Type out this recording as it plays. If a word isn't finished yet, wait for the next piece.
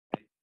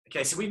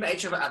Okay, so we met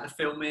each other at the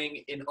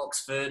filming in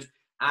Oxford,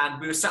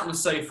 and we were sat on the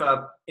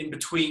sofa in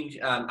between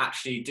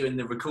actually doing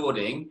the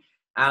recording,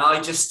 and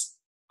I just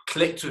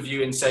clicked with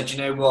you and said, you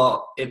know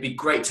what, it'd be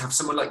great to have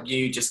someone like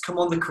you just come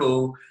on the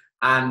call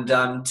and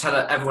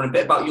tell everyone a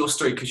bit about your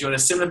story, because you're in a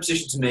similar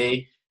position to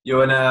me.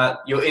 You're in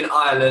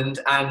Ireland,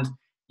 and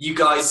you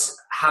guys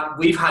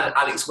we've had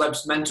Alex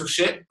Webb's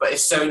mentorship, but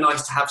it's so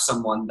nice to have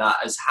someone that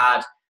has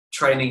had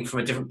training from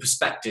a different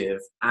perspective,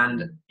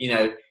 and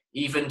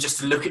even just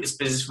to look at this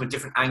business from a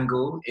different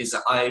angle is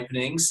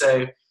eye-opening.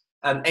 So,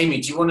 Amie,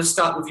 do you want to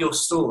start with your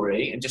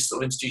story and just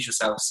sort of introduce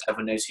yourself so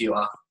everyone knows who you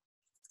are?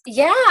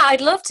 Yeah,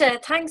 I'd love to.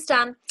 Thanks,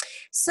 Dan.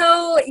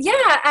 So,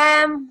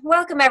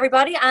 welcome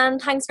everybody,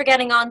 and thanks for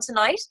getting on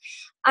tonight.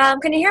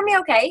 Can you hear me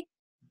okay?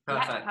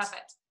 Perfect. Yeah,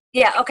 perfect.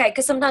 Yeah, okay,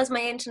 because sometimes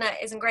my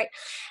internet isn't great.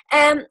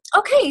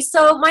 Okay,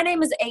 so my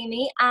name is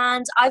Amie,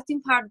 and I've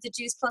been part of the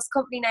Juice Plus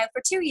company now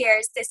for 2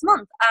 years this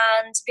month,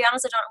 and to be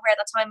honest, I don't know where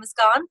that time has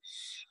gone.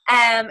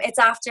 It's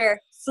after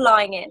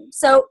flying in.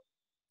 So,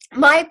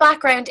 my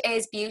background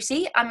is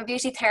beauty. I'm a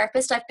beauty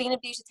therapist. I've been a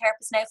beauty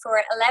therapist now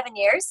for 11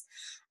 years.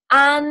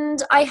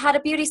 And I had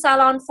a beauty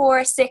salon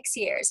for 6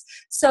 years.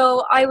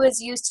 So I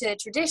was used to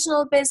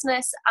traditional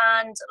business.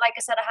 And like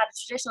I said, I had a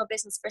traditional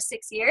business for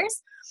 6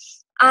 years.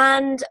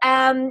 And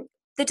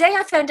the day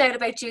I found out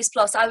about Juice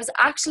Plus, I was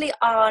actually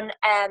on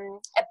a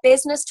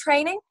business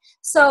training.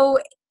 So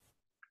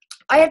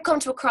I had come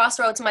to a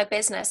crossroads in my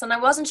business, and I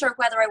wasn't sure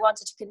whether I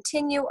wanted to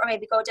continue or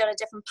maybe go down a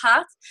different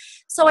path.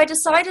 So I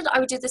decided I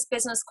would do this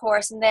business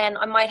course, and then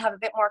I might have a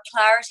bit more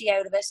clarity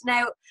out of it.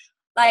 Now,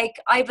 I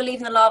believe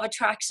in the law of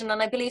attraction,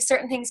 and I believe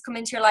certain things come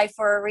into your life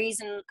for a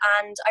reason,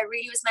 and I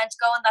really was meant to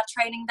go on that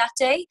training that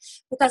day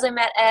because I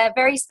met a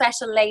very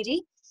special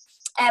lady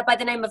by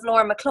the name of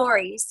Laura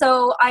McClory.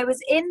 So I was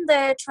in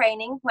the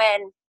training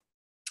when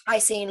I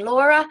seen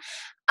Laura,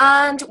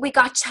 and we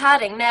got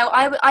chatting. Now,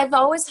 I've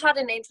always had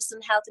an interest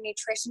in health and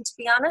nutrition, to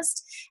be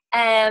honest,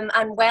 and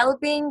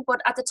well-being,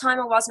 but at the time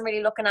I wasn't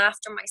really looking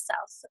after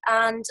myself,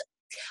 and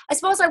I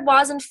suppose I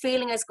wasn't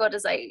feeling as good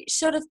as I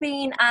should have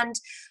been. And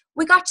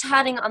we got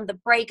chatting on the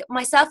break.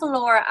 Myself and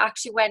Laura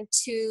actually went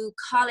to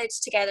college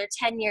together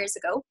 10 years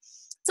ago.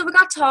 So we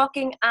got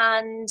talking,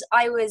 and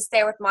I was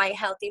there with my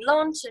healthy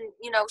lunch, and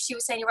she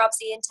was saying, you're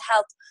obviously into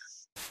health.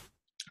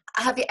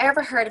 Have you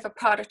ever heard of a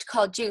product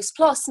called Juice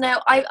Plus?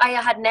 Now, I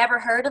had never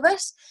heard of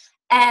it,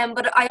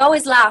 but I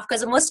always laugh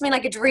because it must have been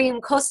like a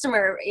dream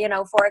customer,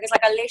 for it. It's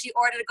like I literally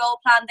ordered a gold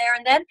plan there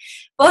and then.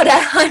 But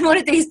I'm one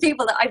of these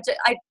people that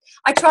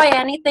I try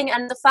anything,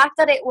 and the fact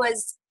that it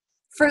was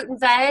fruit and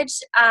veg,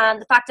 and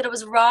the fact that it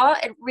was raw,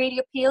 it really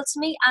appealed to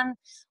me. And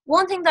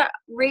one thing that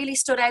really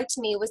stood out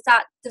to me was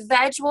that the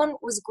veg one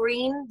was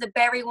green, the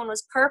berry one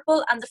was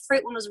purple, and the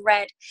fruit one was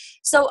red.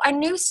 So I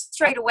knew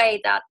straight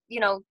away that,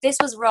 this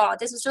was raw,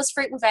 this was just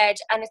fruit and veg,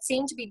 and it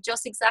seemed to be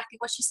just exactly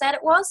what she said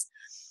it was.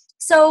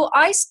 So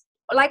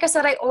like I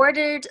said, I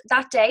ordered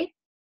that day,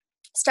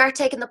 start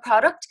taking the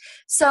product.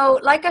 So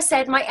like I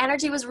said, my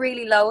energy was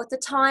really low at the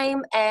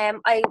time.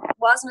 I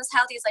wasn't as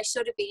healthy as I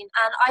should have been,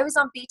 and I was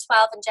on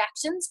B12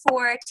 injections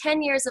for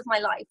 10 years of my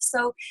life.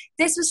 So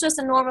this was just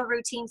a normal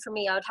routine for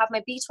me. I would have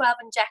my B12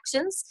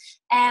 injections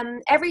I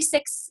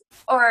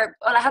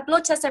have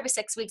blood tests every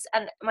 6 weeks,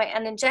 and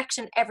an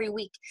injection every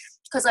week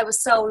because I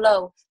was so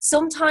low.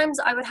 Sometimes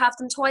I would have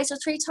them twice or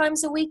 3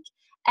 times a week.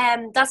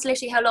 That's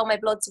literally how low my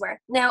bloods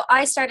were. Now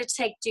I started to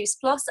take Juice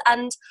Plus,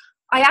 and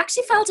I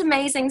actually felt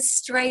amazing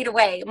straight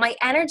away. My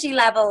energy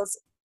levels,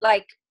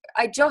 I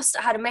just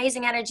had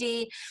amazing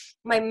energy.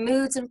 My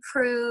moods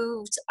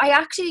improved.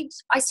 I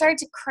started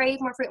to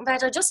crave more fruit and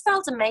veg. I just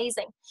felt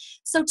amazing.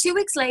 So 2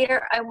 weeks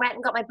later, I went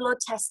and got my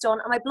blood test done.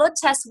 And my blood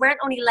tests weren't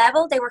only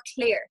level, they were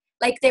clear.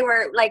 They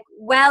were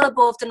well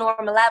above the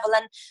normal level.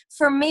 And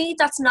for me,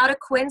 that's not a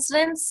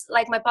coincidence.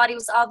 My body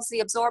was obviously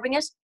absorbing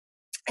it.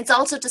 It's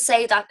also to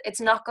say that it's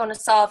not going to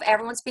solve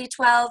everyone's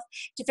B12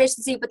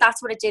 deficiency, but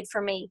that's what it did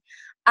for me.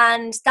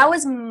 And that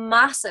was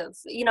massive,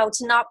 to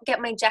not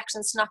get my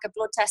injections, to not get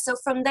blood tests. So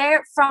from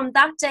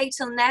that day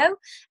till now,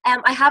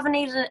 I haven't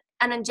needed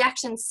an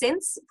injection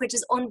since, which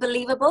is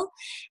unbelievable.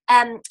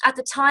 At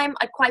the time,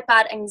 I had quite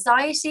bad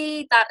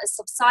anxiety that has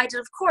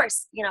subsided. Of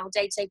course,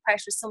 day-to-day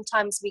pressures,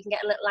 sometimes we can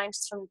get a little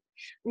anxious from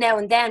now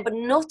and then, but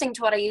nothing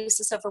to what I used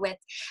to suffer with.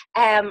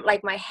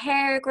 My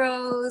hair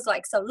grows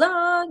so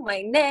long,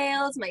 my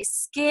nails, my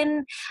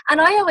skin. And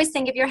I always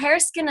think if your hair,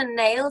 skin and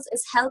nails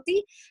is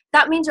healthy,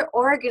 that means your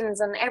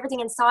organs and everything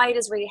inside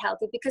is really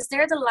healthy, because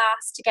they're the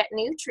last to get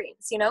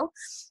nutrients,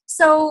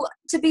 So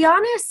to be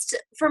honest,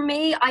 for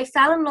me, I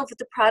fell in love with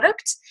the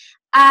product.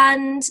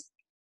 And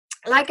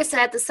like I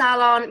said, the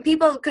salon,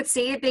 people could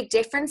see a big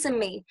difference in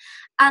me.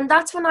 And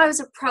that's when I was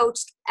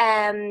approached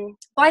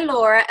by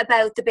Laura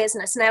about the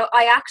business. Now,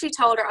 I actually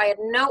told her I had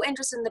no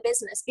interest in the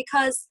business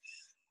because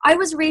I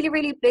was really,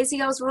 really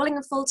busy. I was running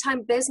a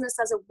full-time business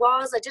as it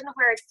was. I didn't know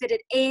where I'd fit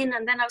it in.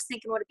 And then I was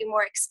thinking, would it be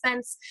more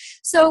expense?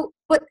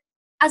 But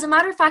as a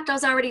matter of fact, I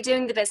was already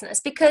doing the business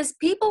because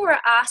people were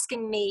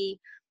asking me,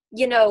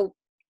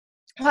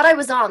 what I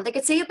was on, they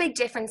could see a big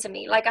difference in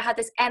me. Like I had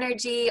this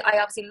energy, I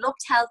obviously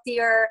looked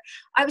healthier.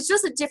 I was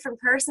just a different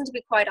person, to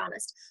be quite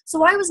honest.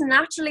 So I was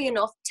naturally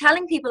enough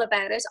telling people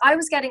about it. I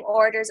was getting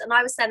orders and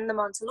I was sending them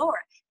on to Laura.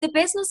 The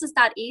business is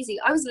that easy.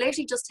 I was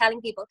literally just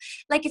telling people,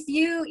 like if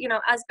you, you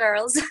know, as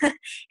girls,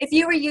 if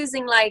you were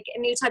using like a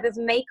new type of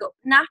makeup,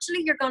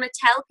 naturally you're going to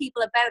tell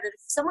people about it.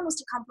 If someone was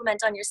to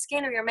compliment on your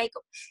skin or your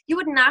makeup, you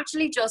would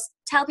naturally just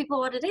tell people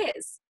what it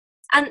is.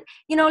 And,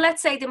 you know,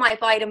 let's say they might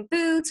buy it in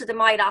Boots or they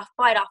might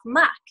buy it off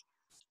Mac.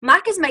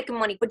 Mac is making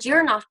money, but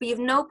you're not, but you've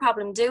no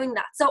problem doing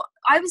that. So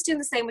I was doing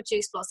the same with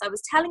Juice Plus. I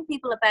was telling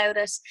people about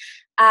it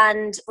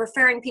and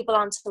referring people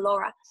on to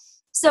Laura.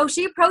 So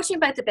she approached me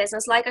about the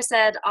business. Like I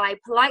said, I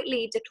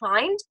politely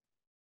declined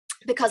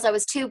because I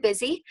was too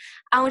busy.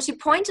 And when she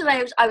pointed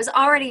out, I was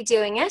already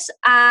doing it.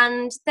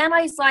 And then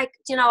I was like,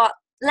 you know what,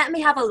 let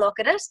me have a look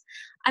at it.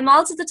 I'm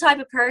also the type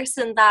of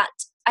person that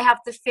I have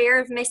the fear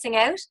of missing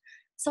out.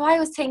 So I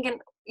was thinking,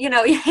 you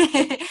know,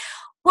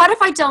 what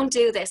if I don't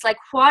do this? Like,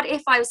 what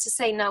if I was to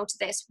say no to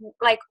this?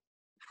 Like,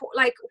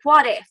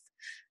 what if?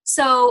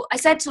 So I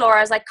said to Laura,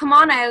 I was like, come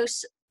on out,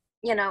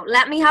 you know,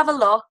 let me have a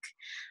look.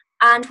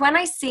 And when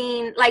I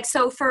seen, like,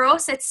 so for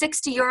us, it's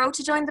 €60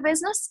 to join the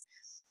business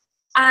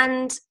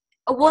and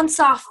a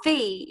once-off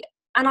fee.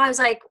 And I was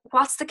like,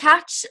 what's the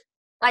catch?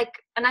 Like,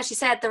 and as she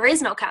said, there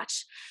is no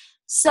catch.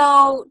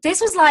 So this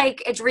was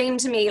like a dream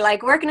to me,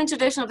 like working in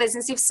traditional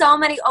business. You have so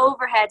many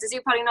overheads, as you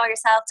probably know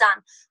yourself,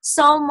 Dan,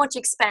 so much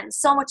expense,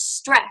 so much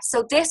stress.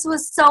 So this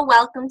was so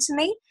welcome to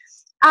me.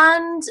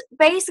 And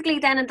basically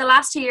then in the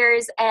last 2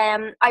 years,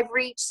 I've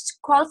reached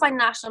qualified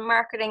national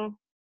marketing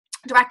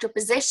director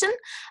position.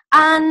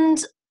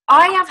 And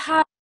I have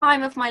had the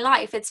time of my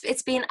life.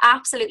 It's been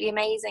absolutely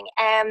amazing.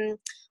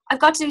 I've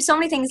got to do so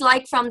many things,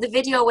 like from the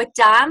video with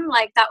Dan,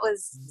 like that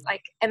was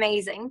like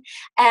amazing.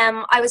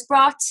 I was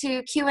brought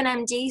to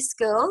QNMD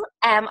school.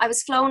 I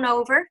was flown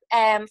over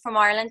from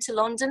Ireland to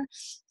London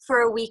for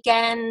a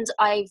weekend.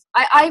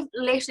 I've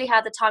literally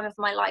had the time of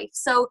my life.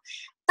 So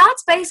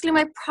that's basically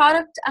my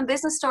product and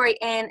business story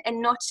in a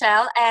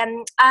nutshell.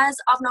 As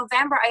of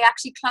November, I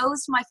actually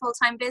closed my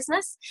full-time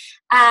business.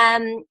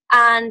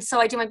 And so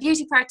I do my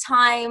beauty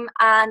part-time,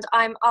 and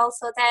I'm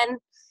also then,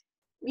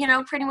 you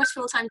know, pretty much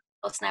full-time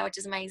now, which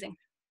is amazing.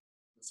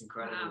 That's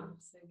incredible. Wow,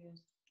 so good.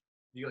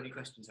 You got any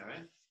questions,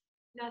 Harriet?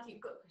 No, I think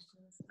you've got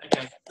questions.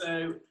 Okay,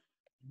 so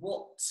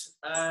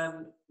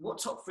what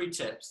top 3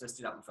 tips, let's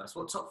do that one first.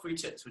 What top 3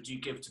 tips would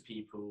you give to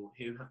people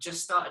who have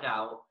just started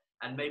out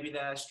and maybe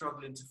they're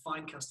struggling to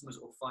find customers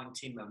or find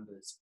team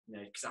members? You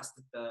know, because that's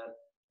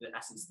the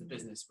essence of the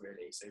business,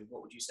 really. So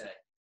what would you say?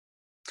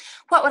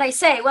 What would I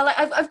say? Well,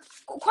 I've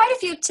quite a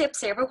few tips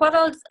here, but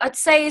what I'd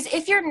say is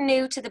if you're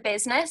new to the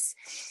business,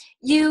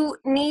 you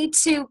need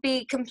to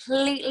be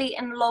completely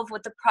in love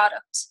with the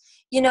product.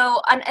 You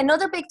know, and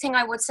another big thing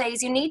I would say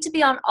is you need to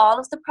be on all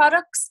of the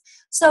products.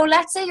 So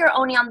let's say you're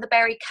only on the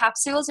berry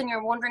capsules and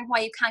you're wondering why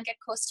you can't get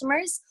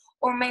customers,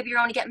 or maybe you're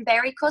only getting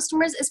berry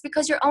customers, is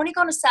because you're only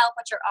going to sell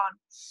what you're on.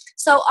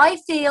 So I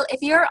feel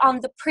if you're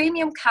on the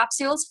premium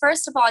capsules,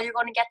 first of all, you're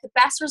going to get the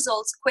best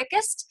results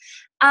quickest.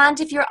 And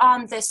if you're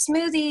on the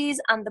smoothies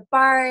and the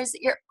bars,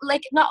 you're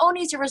like, not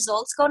only is your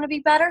results going to be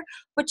better,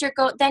 but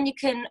then you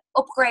can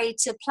upgrade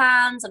to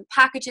plans and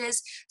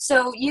packages.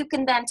 So you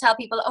can then tell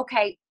people,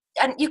 okay,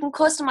 and you can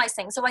customize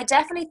things. So I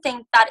definitely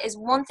think that is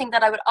one thing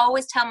that I would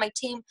always tell my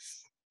team,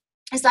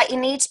 is that you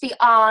need to be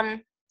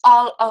on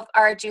all of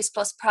our Juice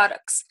Plus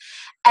products.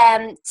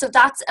 So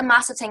that's a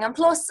massive thing. And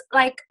plus,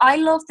 like, I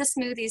love the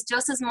smoothies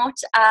just as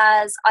much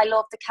as I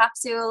love the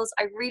capsules.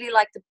 I really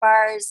like the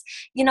bars.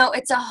 You know,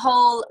 it's a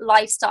whole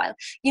lifestyle.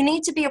 You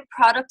need to be a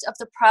product of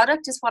the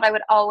product, is what I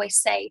would always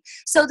say.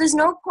 So there's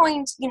no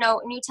point, you know,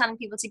 in you telling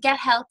people to get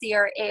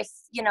healthier if,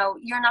 you know,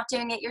 you're not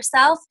doing it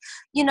yourself.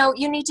 You know,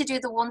 you need to do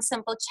the one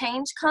simple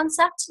change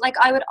concept. Like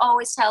I would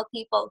always tell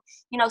people,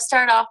 you know,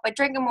 start off by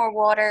drinking more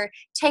water,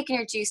 taking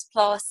your Juice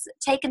Plus,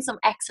 taking some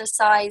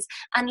exercise,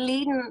 and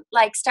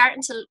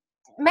starting to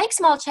make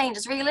small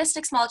changes,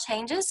 realistic small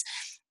changes.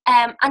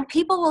 And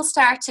people will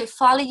start to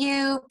follow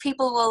you.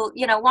 People will,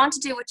 you know, want to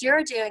do what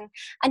you're doing,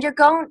 and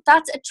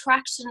that's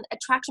attraction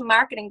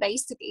marketing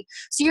basically.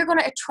 So you're going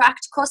to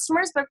attract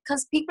customers, but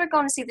because people are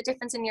going to see the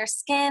difference in your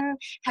skin,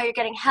 how you're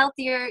getting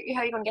healthier,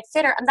 how you're going to get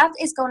fitter, and that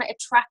is going to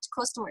attract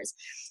customers.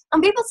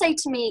 And people say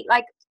to me,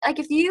 like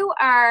if you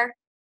are,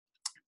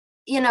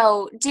 you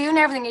know, doing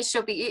everything you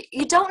should be,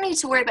 you don't need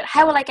to worry about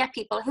how will I get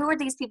people, who are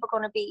these people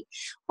going to be.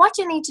 What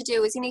you need to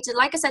do is you need to,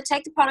 like I said,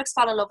 take the products,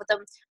 fall in love with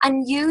them,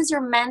 and use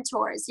your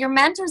mentors. Your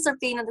mentors have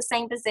been in the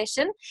same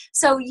position,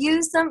 so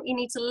use them. You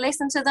need to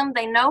listen to them.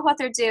 They know what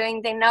they're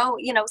doing. They know,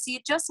 you know, so you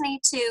just need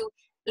to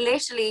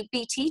literally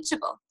be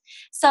teachable.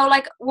 So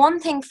like one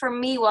thing for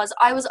me was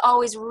I was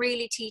always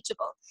really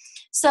teachable.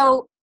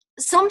 So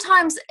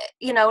sometimes,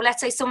 you know,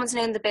 let's say someone's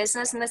new in the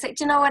business and they say,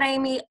 do you know what,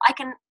 Amie,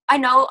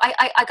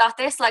 I got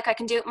this, like I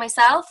can do it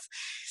myself.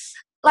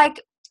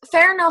 Like,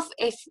 fair enough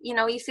if, you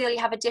know, you feel you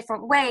have a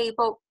different way,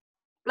 but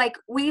like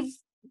we've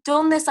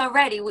done this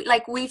already.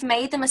 We've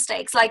made the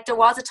mistakes. Like there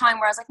was a time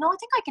where I was like, no, I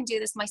think I can do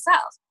this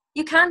myself.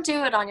 you can't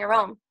do it on your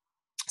own.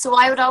 So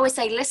I would always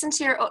say, listen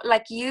to your,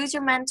 like, use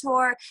your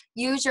mentor,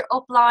 use your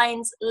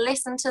uplines,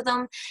 listen to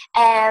them.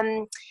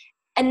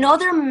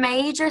 Another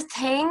major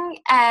thing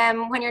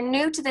when you're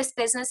new to this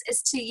business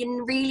is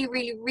you really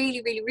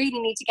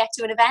need to get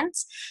to an event.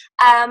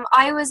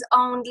 I was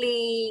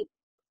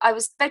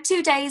about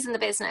 2 days in the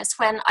business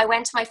when I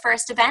went to my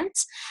first event.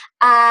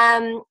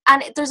 And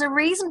there's a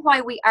reason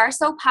why we are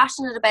so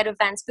passionate about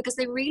events, because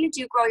they really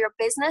do grow your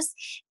business.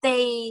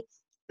 They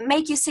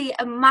make you see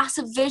a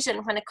massive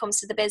vision when it comes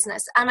to the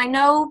business. And I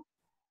know,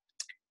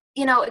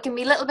 you know, it can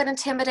be a little bit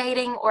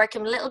intimidating, or it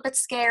can be a little bit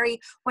scary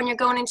when you're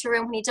going into a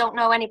room when you don't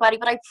know anybody,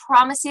 but I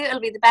promise you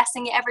it'll be the best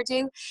thing you ever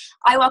do.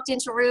 I walked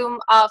into a room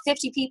of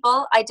 50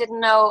 people. I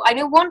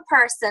knew one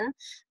person,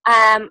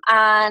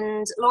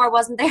 and Laura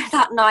wasn't there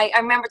that night. I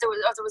remember there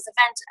was an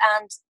event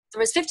and there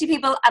was 50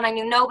 people and I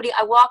knew nobody.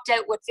 I walked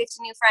out with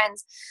 50 new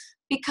friends,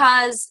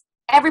 because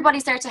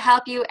everybody's there to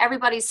help you.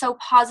 Everybody's so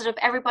positive.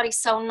 Everybody's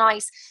so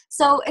nice.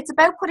 So it's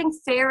about putting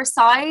fear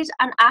aside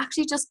and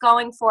actually just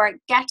going for it.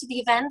 Get to the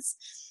events.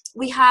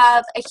 We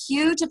have a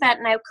huge event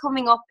now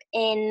coming up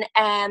in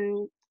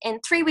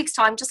 3 weeks'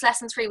 time, just less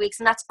than 3 weeks,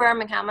 and that's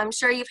Birmingham. I'm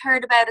sure you've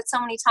heard about it so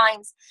many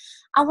times.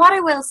 And what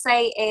I will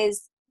say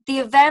is the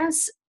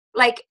events,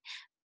 like,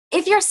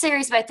 if you're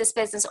serious about this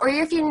business, or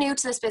if you're new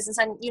to this business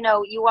and, you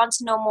know, you want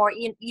to know more,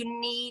 you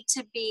need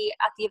to be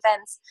at the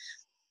events.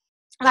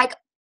 Like,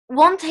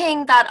 one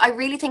thing that I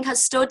really think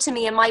has stood to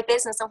me in my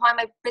business and why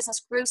my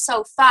business grew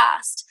so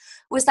fast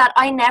was that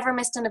I never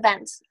missed an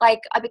event.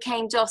 Like, I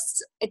became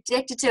just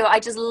addicted to it.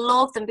 I just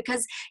love them,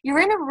 because you're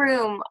in a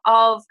room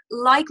of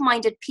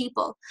like-minded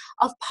people,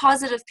 of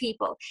positive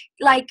people.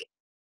 Like,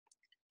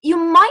 you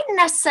mightn't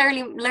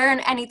necessarily learn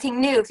anything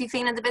new if you've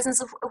been in the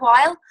business a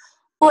while,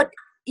 but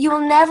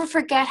you'll never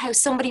forget how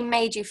somebody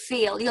made you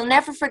feel. You'll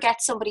never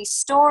forget somebody's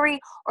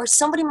story, or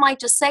somebody might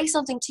just say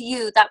something to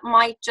you that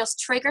might just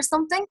trigger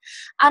something.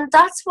 And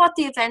that's what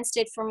the events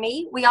did for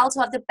me. We also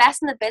have the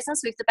best in the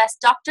business. We have the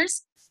best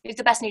doctors. We have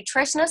the best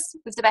nutritionists.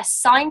 We have the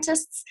best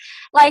scientists.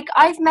 Like,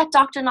 I've met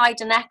Dr.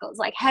 Nigel Eccles.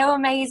 Like, how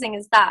amazing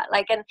is that?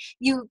 Like, and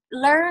you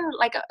learn,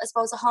 like, I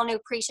suppose, a whole new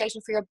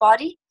appreciation for your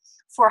body,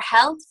 for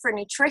health, for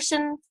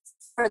nutrition,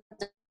 for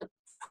the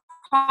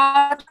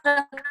product.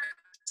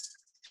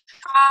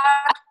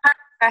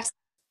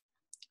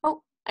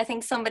 Oh, I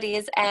think somebody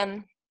is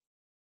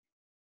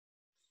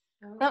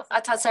no, I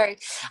thought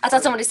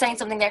somebody's saying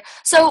something there.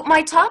 So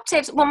my top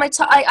tips, well,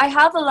 I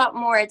have a lot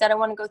more that I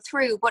want to go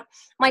through, but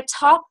my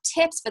top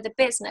tips for the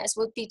business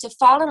would be to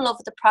fall in love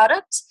with the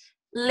product,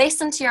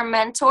 listen to your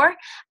mentor,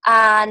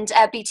 and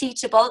be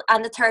teachable.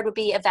 And the third would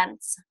be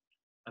events.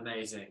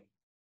 Amazing.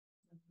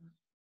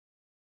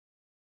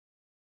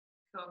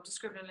 Cool. I'm just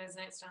scribbling those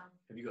notes down.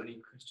 Have you got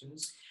any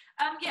questions?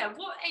 Yeah.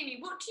 Amy,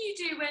 what do you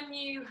do when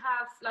you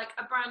have, like,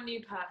 a brand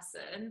new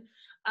person?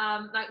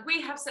 Like,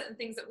 we have certain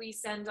things that we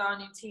send our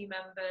new team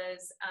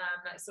members,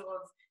 like, sort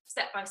of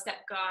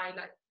step-by-step guide,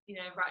 like, you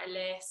know, write a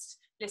list,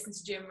 listen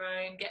to Jim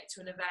Rohn, get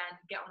to an event,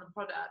 get on a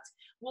product.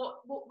 What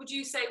would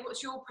you say,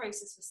 what's your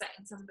process for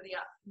setting somebody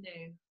up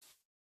new?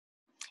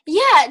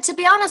 Yeah, to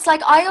be honest,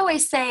 like, I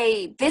always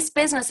say, this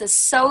business is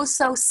so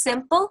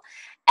simple.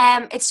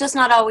 It's just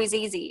not always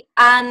easy.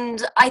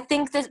 And I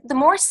think that the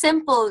more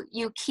simple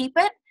you keep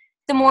it,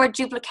 the more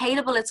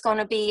duplicatable it's going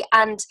to be.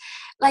 And,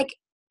 like,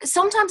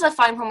 sometimes I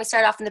find when we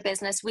start off in the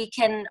business, we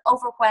can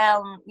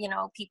overwhelm, you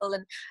know, people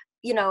and,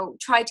 you know,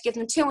 try to give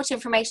them too much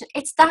information.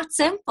 It's that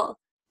simple.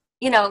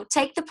 You know,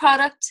 take the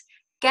product,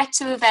 get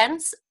to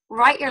events,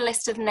 write your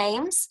list of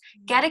names,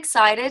 get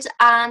excited,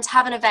 and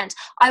have an event.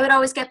 I would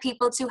always get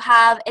people to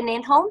have an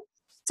in-home,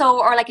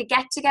 or like a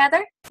get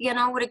together, you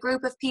know, with a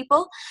group of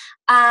people,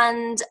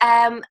 and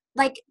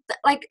like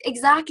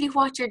exactly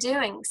what you're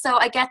doing. So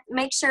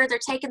make sure they're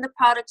taking the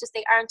product if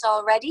they aren't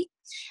already.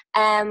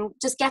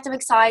 Just get them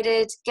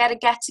excited, get a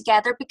get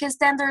together, because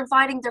then they're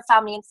inviting their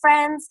family and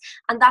friends,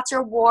 and that's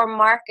your warm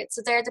market.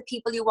 So they're the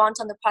people you want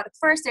on the product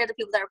first. They're the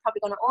people that are probably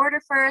going to order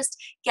first.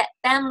 Get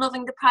them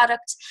loving the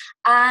product,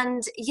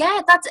 and yeah,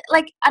 that's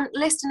like, and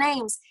list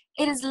names.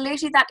 It is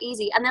literally that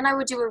easy. And then I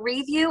would do a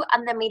review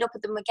and then meet up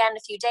with them again in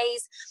a few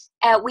days.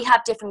 We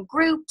have different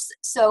groups.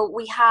 So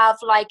we have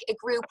like a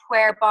group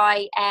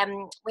whereby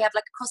we have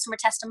like a customer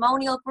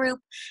testimonial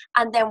group,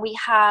 and then we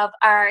have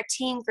our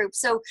team group.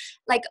 So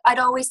like, I'd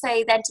always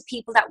say then to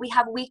people that we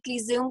have weekly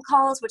Zoom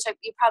calls, which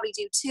you probably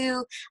do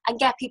too, and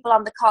get people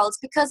on the calls,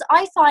 because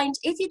I find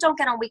if you don't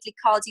get on weekly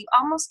calls, you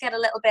almost get a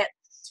little bit,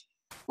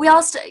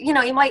 you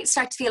know, you might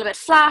start to feel a bit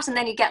flat, and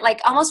then you get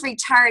like almost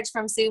recharged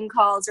from Zoom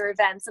calls or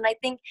events. And I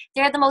think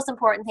they're the most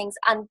important things.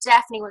 And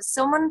definitely when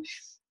someone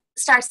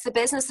starts the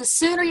business, the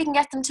sooner you can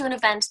get them to an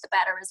event, the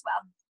better as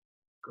well.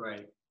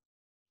 Great.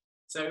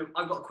 So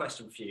I've got a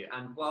question for you.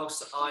 And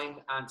whilst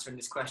I'm answering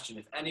this question,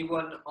 if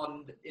anyone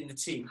in the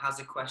team has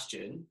a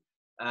question,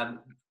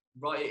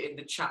 write it in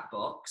the chat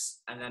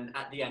box. And then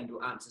at the end,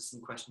 we'll answer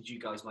some questions you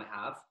guys might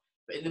have.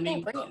 But in the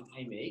meantime,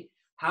 Amy,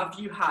 have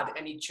you had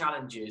any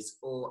challenges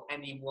or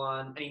any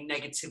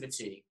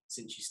negativity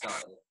since you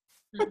started?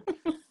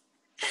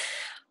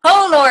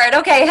 Oh Lord,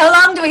 okay, how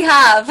long do we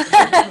have?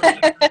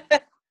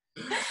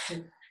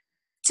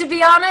 To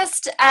be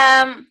honest,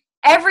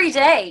 every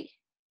day.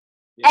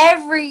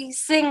 Every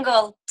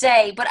single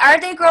day. But are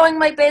they growing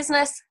my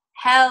business?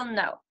 Hell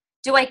no.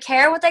 Do I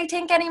care what they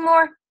think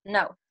anymore?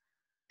 No.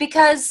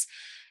 Because,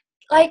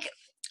 like,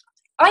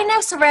 I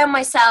now surround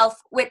myself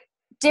with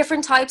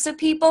different types of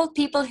people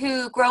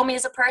who grow me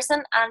as a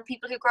person and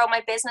people who grow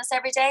my business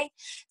every day.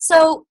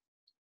 So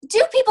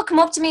do people come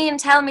up to me and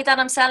tell me that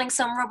I'm selling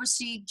some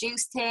rubbishy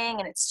juice thing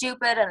and it's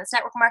stupid and it's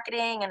network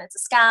marketing and it's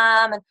a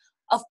scam? And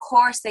of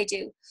course they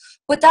do.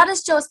 But that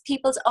is just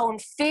people's own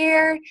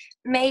fear.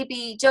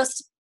 Maybe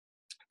just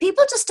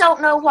people just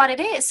don't know what it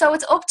is. So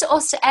it's up to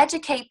us to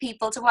educate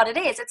people to what it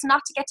is. It's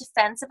not to get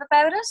defensive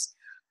about it,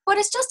 but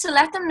it's just to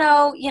let them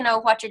know, you know,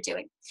 what you're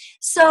doing.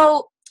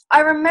 So I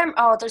remember,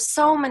 there's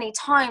so many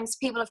times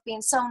people have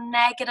been so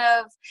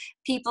negative.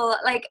 People,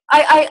 like,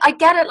 I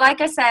get it, like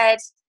I said,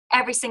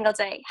 every single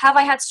day. Have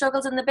I had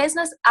struggles in the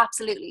business?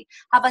 Absolutely.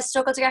 Have I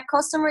struggled to get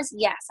customers?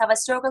 Yes. Have I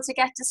struggled to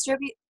get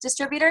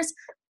distributors?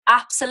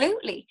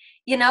 Absolutely.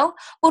 You know,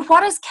 but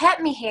what has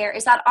kept me here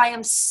is that I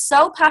am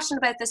so passionate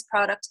about this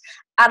product,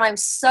 and I'm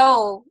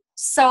so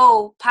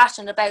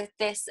passionate about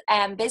this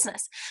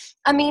business.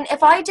 I mean,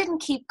 if I didn't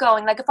keep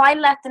going, like if I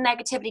let the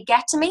negativity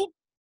get to me,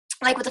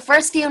 like with the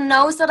first few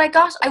no's that I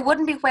got, I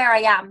wouldn't be where I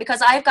am,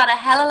 because I've got a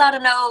hell of a lot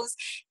of no's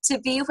to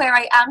be where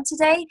I am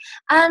today.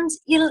 And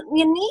you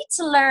need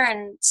to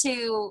learn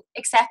to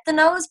accept the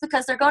no's,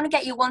 because they're going to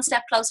get you one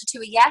step closer to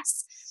a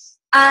yes.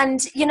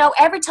 And, you know,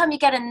 every time you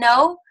get a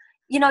no,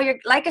 you know, you're,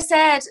 like I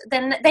said,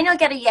 then you'll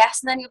get a yes,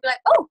 and then you'll be like,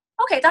 oh,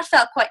 okay, that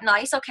felt quite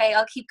nice. Okay,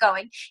 I'll keep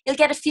going. You'll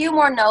get a few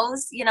more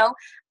no's, you know,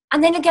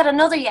 and then you'll get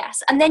another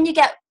yes. And then you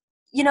get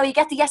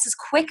the yeses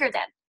quicker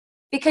then,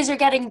 because you're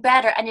getting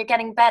better and you're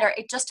getting better.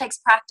 It just takes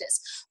practice.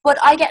 But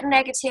I get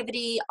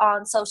negativity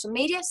on social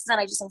media, so then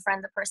I just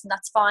unfriend the person,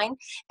 that's fine.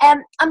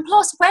 And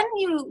plus, when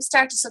you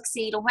start to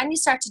succeed or when you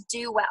start to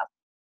do well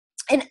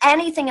in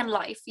anything in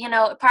life, you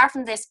know, apart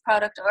from this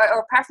product or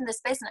apart from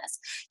this business,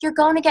 you're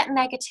going to get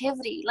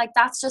negativity. Like,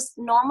 that's just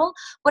normal.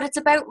 But it's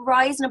about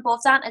rising above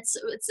that. It's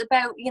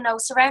about, you know,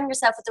 surrounding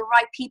yourself with the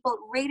right people,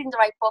 reading the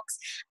right books,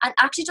 and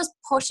actually just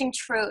pushing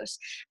through it.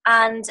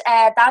 And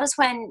that is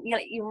when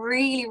you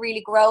really,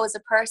 really grow as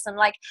a person.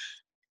 Like,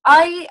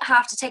 I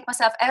have to take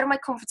myself out of my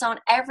comfort zone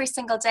every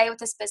single day with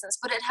this business,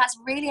 but it has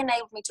really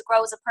enabled me to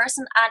grow as a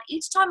person. And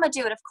each time I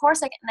do it, of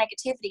course, I get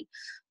negativity.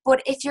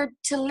 But if you're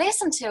to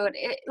listen to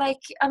it,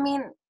 I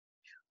mean,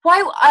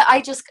 why?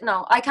 I just,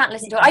 no, I can't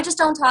listen to it. I just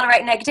don't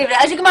tolerate negativity.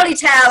 As you can probably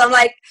tell, I'm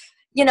like,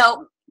 you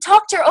know,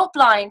 talk to your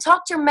upline,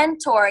 talk to your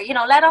mentor, you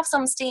know, let off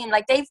some steam.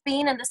 Like, they've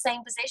been in the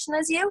same position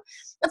as you.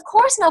 Of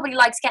course, nobody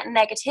likes getting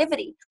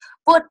negativity.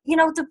 But, you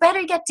know, the better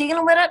you get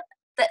dealing with it,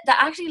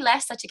 the actually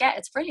less that you get.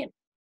 It's brilliant.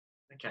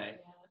 Okay.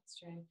 Yeah, that's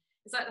true.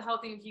 It's like the whole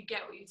thing of you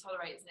get what you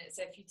tolerate, isn't it?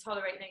 So if you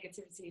tolerate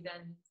negativity,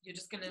 then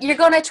you're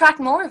going to attract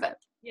more of it.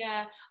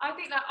 Yeah, I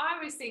think, like, I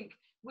always think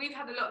we've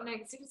had a lot of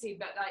negativity,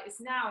 but like it's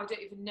now I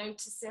don't even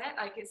notice it.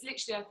 Like, it's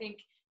literally, I think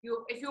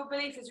if your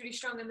belief is really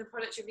strong in the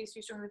product, your belief is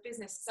really strong in the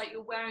business, it's like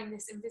you're wearing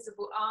this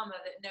invisible armor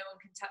that no one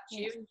can touch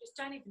you, and you just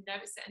don't even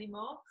notice it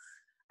anymore.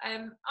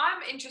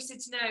 I'm interested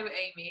to know,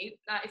 Amie,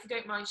 if you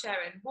don't mind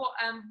sharing, what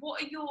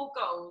are your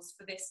goals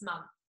for this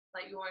month?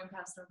 Like, your own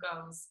personal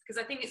goals,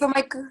 because I think it's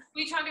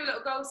we try and do a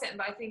little goal setting,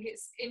 but I think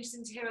it's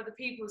interesting to hear other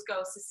people's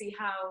goals to see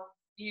how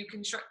you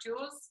construct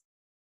yours.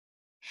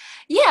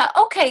 Yeah,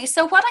 okay.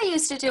 So what I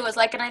used to do is,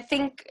 like, and I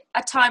think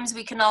at times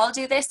we can all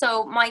do this.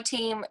 So my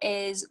team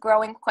is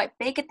growing quite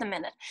big at the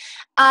minute.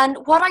 And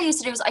what I used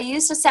to do is I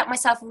used to set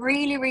myself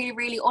really, really,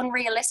 really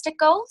unrealistic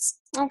goals.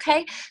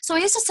 Okay. So I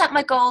used to set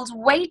my goals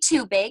way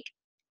too big,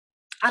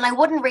 and I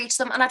wouldn't reach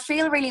them, and I'd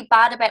feel really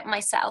bad about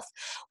myself.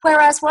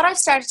 Whereas what I've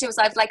started to do is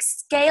I've, like,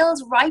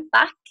 scaled right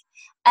back.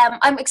 I'm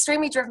an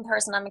extremely driven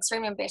person. I'm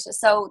extremely ambitious.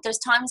 So there's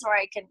times where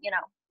I can, you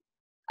know,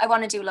 I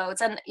want to do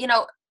loads, and, you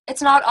know,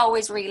 it's not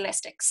always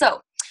realistic.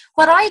 So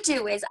what I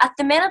do is, at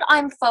the minute,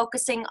 I'm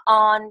focusing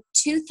on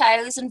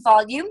 2,000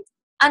 volume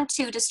and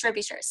 2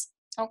 distributors.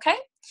 Okay.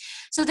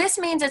 So this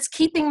means it's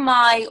keeping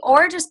my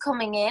orders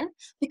coming in,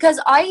 because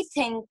I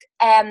think,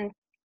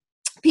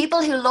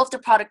 people who love the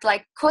product,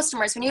 like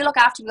customers, when you look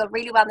after people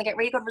really well and they get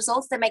really good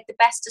results, they make the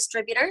best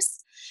distributors,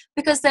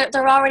 because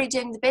they're already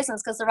doing the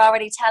business, because they're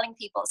already telling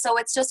people. So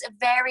it's just a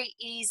very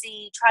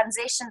easy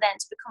transition then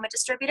to become a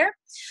distributor.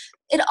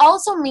 It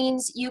also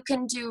means you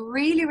can do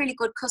really, really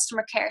good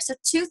customer care. So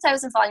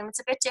 2,000 volume, it's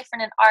a bit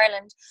different in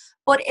Ireland,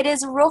 but it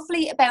is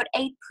roughly about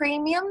 8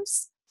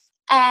 premiums,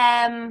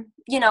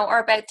 you know, or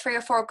about 3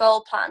 or 4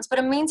 gold plans. But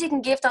it means you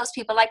can give those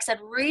people, like I said,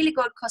 really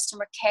good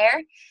customer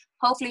care,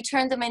 hopefully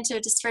turn them into a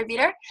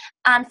distributor,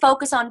 and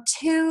focus on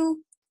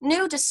 2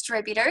 new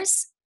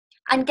distributors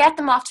and get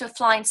them off to a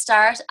flying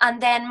start.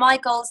 And then my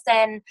goals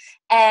then,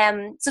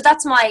 so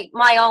that's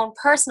my own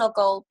personal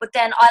goal, but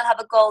then I'll have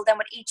a goal then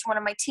with each one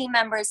of my team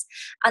members,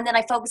 and then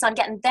I focus on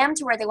getting them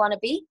to where they want to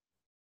be.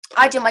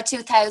 I do my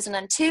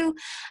 2002,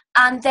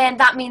 and then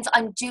that means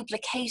I'm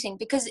duplicating,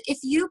 because if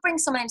you bring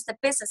someone into the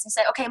business and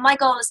say, okay, my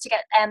goal is to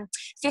get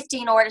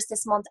 15 orders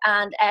this month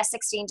and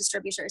 16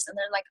 distributors, and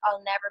they're like,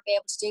 I'll never be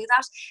able to do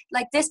that.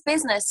 Like, this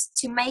business,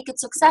 to make it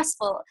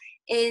successful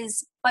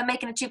is by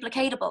making it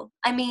duplicatable.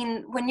 I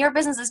mean, when your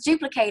business is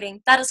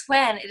duplicating, that is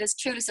when it is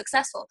truly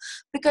successful.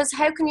 Because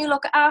how can you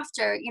look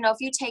after, you know,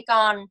 if you take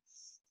on,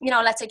 you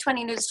know, let's say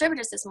 20 new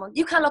distributors this month,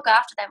 you can't look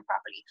after them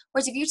properly.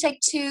 Whereas if you take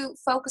 2,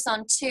 focus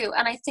on 2,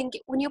 and I think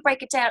when you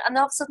break it down, and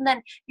all of a sudden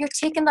then you're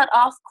taking that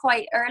off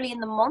quite early in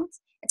the month,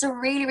 it's a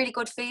really, really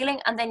good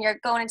feeling, and then you're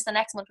going into the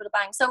next month with a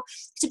bang. So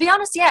to be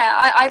honest,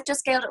 yeah, I've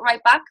just scaled it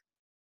right back.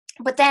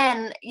 But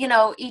then, you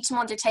know, each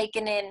month you're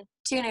taking in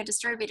 2 new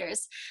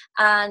distributors,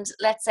 and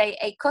let's say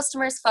 8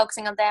 customers,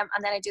 focusing on them,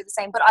 and then I do the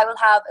same. But I will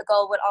have a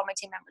goal with all my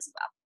team members as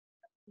well.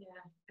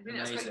 Yeah, I think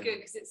that's quite good,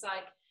 because it's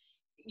like,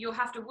 you'll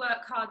have to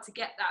work hard to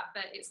get that,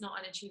 but it's not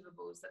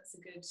unachievable. So that's a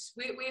good.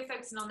 We're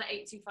focusing on the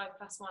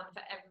 825+1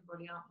 for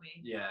everybody, aren't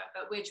we? Yeah.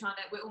 But we're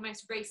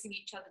almost racing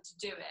each other to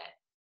do it,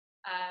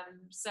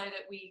 so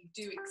that we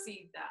do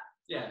exceed that.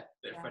 Yeah,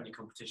 bit of friendly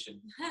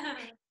competition.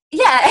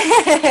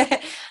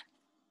 Yeah.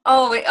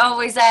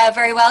 always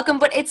very welcome.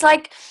 But it's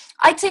like,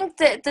 I think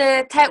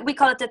that we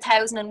call it the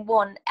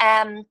 1001.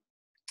 And,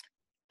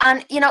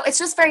 you know, it's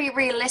just very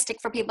realistic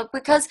for people,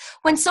 because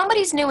when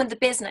somebody's new in the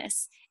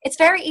business, it's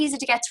very easy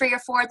to get 3 or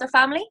 4 of their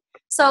family.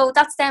 So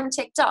that's them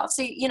ticked off.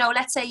 So, you know,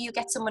 let's say you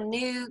get someone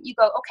new, you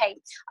go, okay,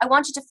 I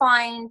want you to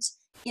find,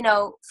 you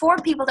know, 4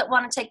 people that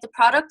want to take the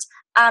product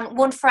and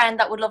 1 friend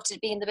that would love to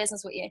be in the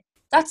business with you.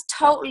 That's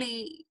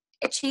totally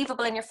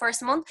achievable in your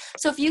first month.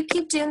 So if you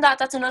keep doing that,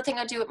 that's another thing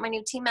I do with my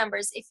new team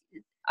members. If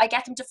I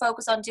get them to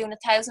focus on doing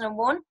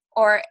 1001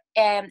 or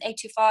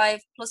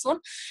 825+1,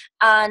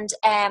 and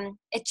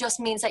it just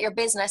means that your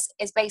business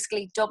is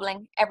basically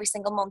doubling every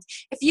single month.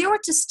 If you were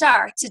to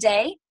start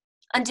today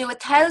and do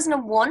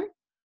 1001,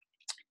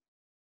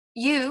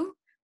 you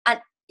and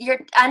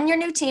your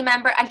new team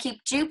member, and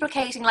keep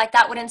duplicating like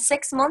that, within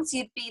 6 months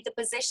you'd be the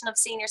position of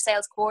senior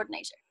sales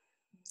coordinator.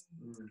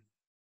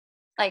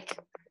 Like,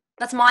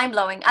 that's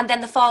mind-blowing. And then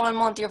the following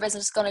month your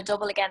business is going to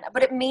double again.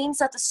 But it means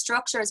that the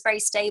structure is very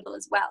stable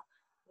as well.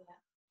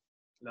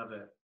 Yeah. Love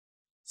it.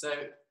 So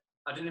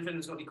I don't know if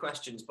anyone's got any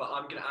questions, but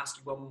I'm going to ask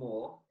you one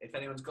more. If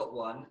anyone's got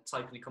one,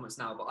 type in the comments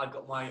now. But I've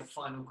got my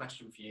final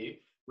question for you,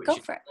 which is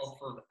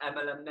off of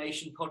MLM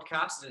Nation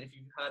podcast. I don't know if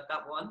you've heard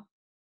that one.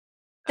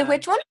 The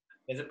which one?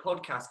 There's a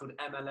podcast called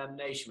MLM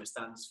Nation, which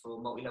stands for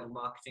Multi-Level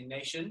Marketing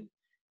Nation.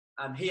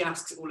 And he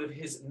asks all of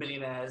his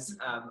millionaires,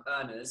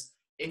 earners,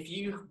 if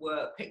you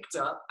were picked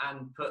up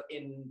and put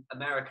in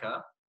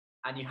America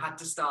and you had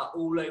to start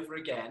all over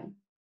again,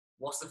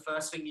 what's the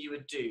first thing you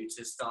would do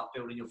to start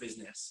building your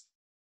business?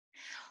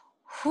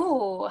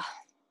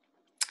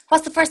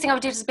 What's the first thing I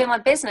would do to build my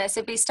business?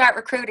 It'd be start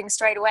recruiting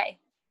straight away.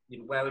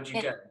 Where would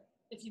you go?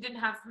 If you didn't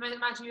have,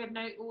 imagine you had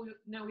all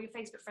your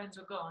Facebook friends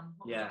were gone.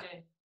 What would you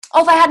do?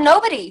 Oh, if I had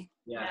nobody?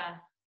 Yeah.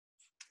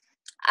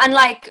 And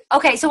like,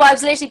 okay, so I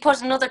was literally put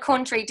in another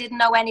country, didn't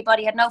know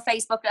anybody, had no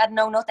Facebook, had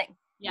no nothing.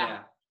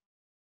 Yeah.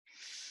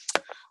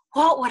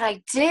 What would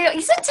I do?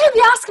 You shouldn't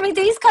be asking me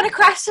these kind of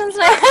questions.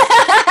 You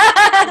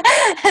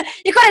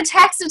could have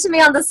texted to me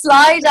on the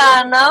slide,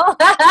 no?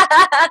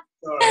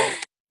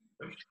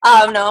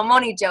 Oh no, I'm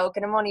only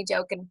joking.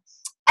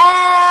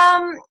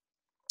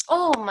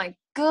 Oh my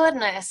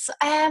goodness.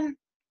 How would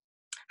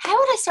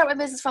I start my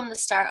business from the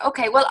start?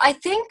 Okay, well, I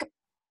think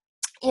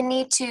you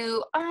need to,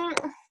 you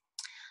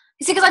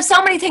see, because I have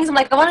so many things, I'm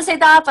like, I want to say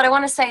that, but I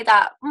want to say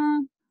that.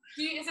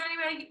 Is there any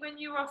way when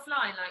you're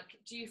offline, like,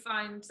 do you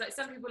find, like,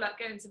 some people like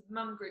going to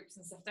mum groups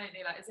and stuff, don't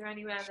they? Like, is there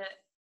anywhere that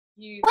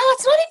you? Well,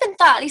 it's not even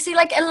that. You see,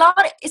 like, a lot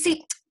of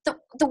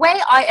the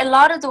way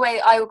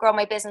I would grow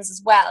my business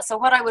as well. So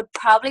what I would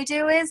probably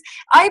do is,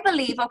 I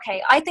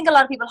think a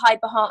lot of people hide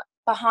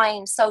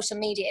behind social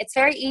media. It's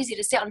very easy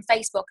to sit on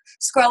Facebook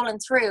scrolling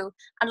through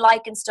and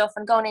liking stuff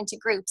and going into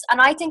groups. And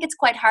I think it's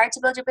quite hard to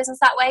build your business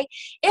that way.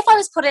 If I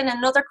was put in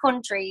another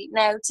country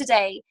now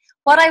today,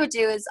 what I would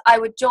do is I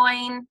would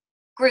join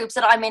groups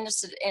that I'm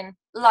interested in,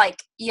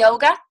 like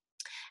yoga,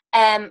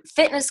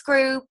 fitness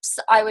groups.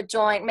 I would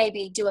join,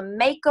 maybe do a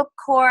makeup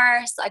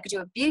course. I could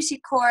do a beauty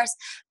course,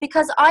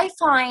 because I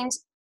find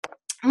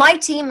my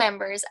team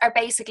members are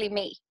basically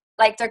me.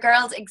 Like, they're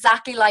girls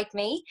exactly like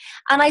me.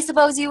 And I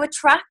suppose you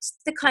attract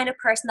the kind of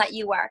person that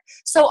you are.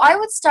 So I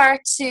would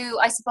start to,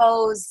 I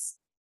suppose,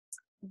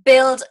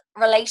 build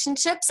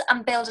relationships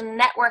and build a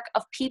network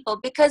of people,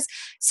 because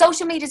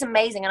social media is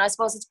amazing. And I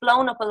suppose it's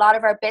blown up a lot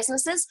of our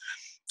businesses.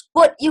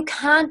 But you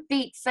can't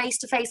beat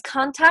face-to-face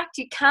contact.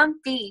 You can't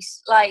beat,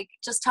 like,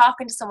 just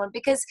talking to someone,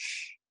 because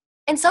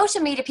in social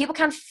media, people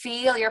can't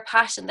feel your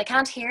passion. They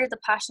can't hear the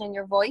passion in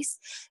your voice.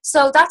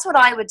 So that's what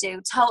I would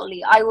do,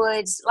 totally. I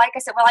would, like I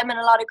said, well, I'm in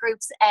a lot of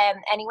groups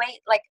anyway.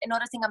 Like,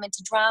 another thing, I'm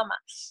into drama.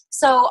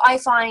 So I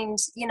find,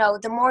 you know,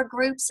 the more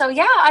groups. So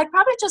yeah, I'd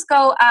probably just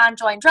go and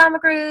join drama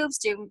groups,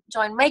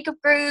 join makeup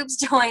groups,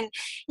 join,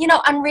 you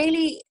know, and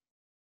really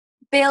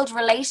build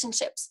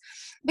relationships.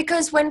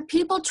 Because when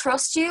people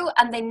trust you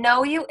and they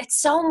know you,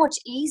 it's so much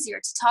easier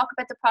to talk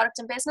about the product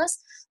and business.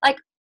 Like,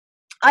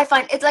 I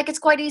find it's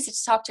quite easy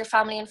to talk to your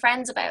family and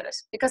friends about it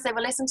because they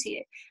will listen to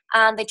you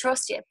and they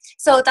trust you.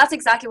 So that's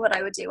exactly what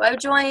I would do. I would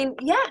join,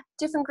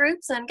 different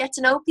groups and get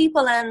to know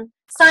people and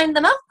sign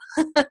them up.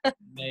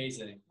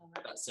 Amazing.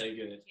 That's so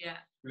good. Yeah.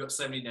 We've got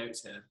so many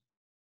notes here.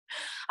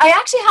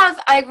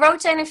 I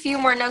wrote down a few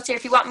more notes here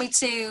if you want me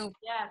to.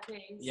 Yeah,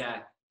 please. Yeah.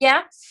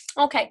 Yeah?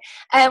 Okay.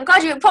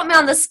 God, you put me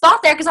on the spot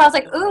there because I was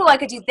like, ooh, I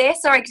could do this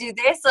or I could do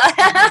this.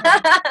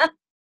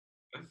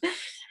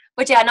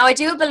 But yeah, no, I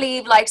do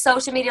believe like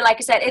social media, like I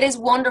said, it is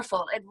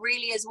wonderful. It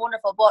really is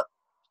wonderful. But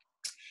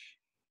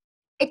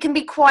it can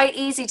be quite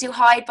easy to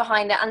hide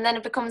behind it. And then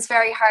it becomes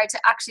very hard to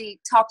actually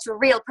talk to a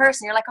real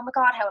person. You're like, oh my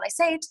God, how will I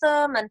say it to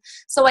them? And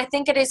so I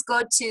think it is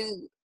good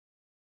to,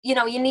 you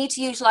know, you need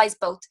to utilize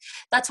both.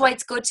 That's why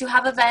it's good to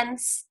have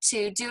events,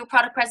 to do a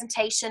product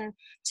presentation,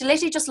 to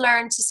literally just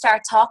learn to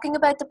start talking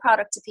about the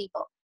product to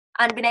people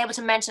and being able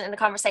to mention it in a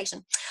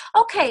conversation.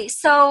 Okay,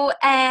 so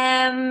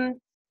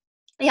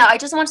yeah, I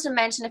just wanted to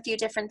mention a few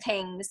different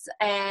things.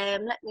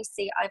 Let me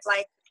see. I've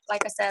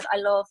like I said, I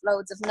love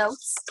loads of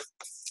notes.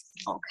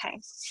 Okay,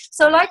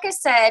 so like I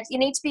said, you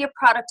need to be a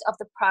product of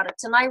the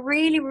product, and I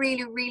really,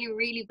 really, really,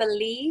 really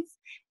believe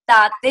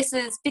that this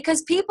is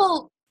because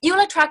you'll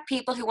attract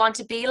people who want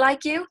to be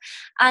like you.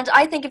 And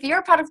I think if you're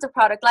a product of the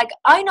product, like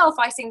I know if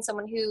I seen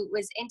someone who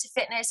was into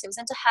fitness, who was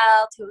into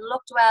health, who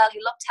looked well, who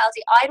looked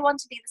healthy, I'd want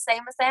to be the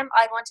same as them.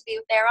 I'd want to be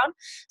what they're on.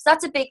 So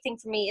that's a big thing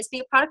for me, is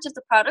be a product of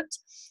the product.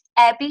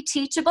 Be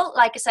teachable.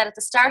 Like I said at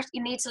the start,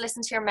 you need to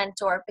listen to your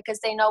mentor because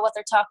they know what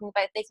they're talking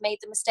about. They've made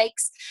the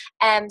mistakes.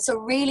 So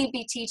really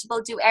be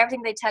teachable. Do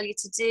everything they tell you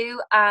to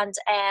do, and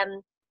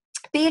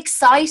be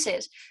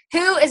excited.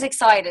 Who is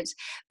excited?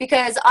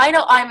 Because I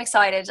know I'm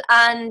excited.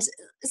 And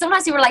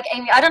sometimes you were like,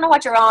 Amie, I don't know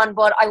what you're on,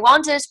 but I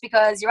want it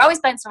because you're always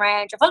bouncing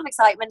around. You're full of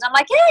excitement. I'm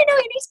like, yeah, I know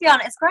you need to be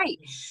on it. It's great.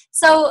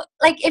 So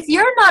like, if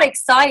you're not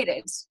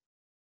excited,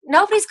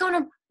 nobody's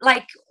going to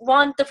like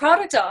want the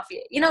product off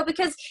you, you know,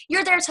 because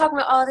you're there talking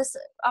about, oh, this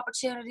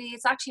opportunity,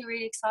 it's actually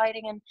really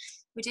exciting and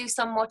we do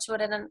so much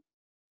with it. And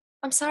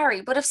I'm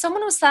sorry, but if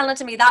someone was selling it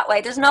to me that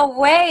way, there's no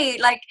way,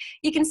 like,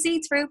 you can see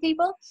through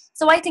people.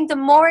 So I think the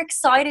more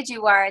excited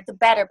you are, the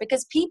better,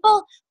 because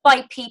people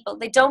buy people,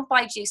 they don't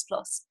buy Juice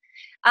Plus.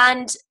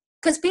 And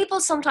because people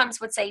sometimes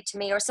would say to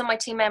me, or some of my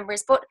team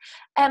members, but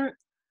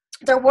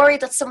they're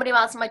worried that somebody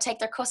else might take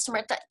their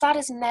customer. That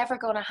is never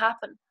going to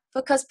happen,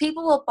 because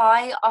people will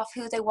buy off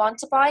who they want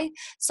to buy.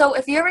 So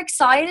if you're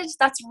excited,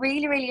 that's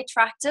really, really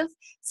attractive.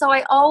 So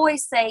I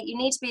always say you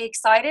need to be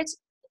excited.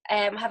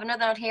 I have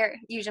another note here,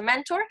 use your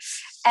mentor.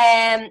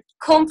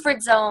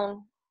 Comfort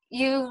zone.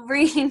 You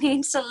really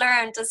need to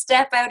learn to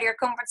step out of your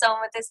comfort zone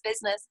with this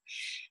business.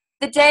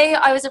 The day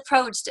I was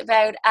approached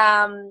about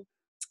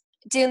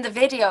doing the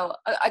video,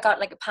 I got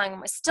like a pang in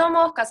my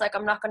stomach. I was like,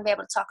 I'm not going to be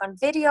able to talk on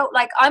video.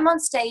 Like, I'm on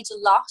stage a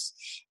lot.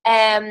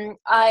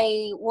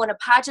 I won a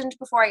pageant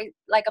before I'm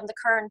the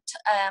current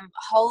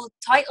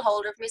title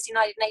holder of Miss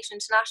United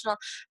Nations International.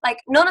 Like,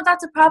 none of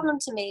that's a problem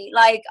to me.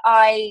 Like,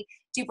 I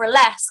do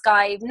burlesque.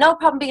 I have no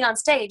problem being on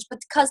stage, but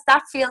because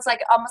that feels like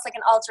almost like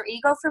an alter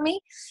ego for me.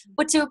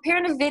 But to appear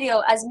in a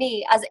video as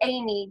me, as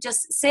Amie,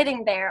 just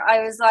sitting there, I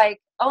was like,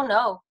 oh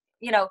no,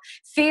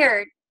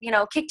 fear,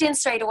 kicked in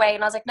straight away.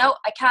 And I was like, no,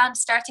 I can't.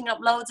 Start thinking up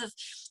loads of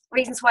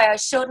reasons why I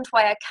shouldn't,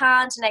 why I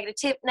can't.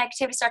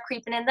 Negativity start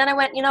creeping in. Then I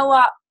went, you know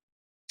what?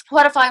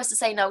 What if I was to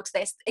say no to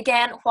this?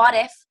 Again, what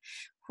if?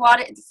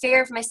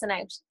 Fear of missing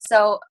out.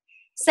 So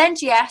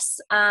sent yes,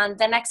 and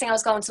the next thing I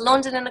was going to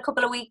London in a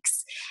couple of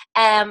weeks.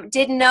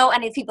 Didn't know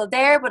any of the people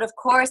there, but of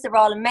course they were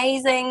all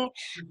amazing,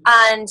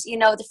 and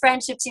the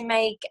friendships you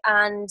make.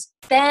 And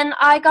then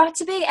I got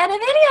to be in a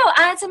video,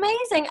 and it's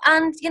amazing.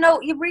 And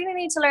you really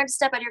need to learn to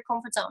step out of your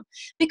comfort zone,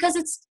 because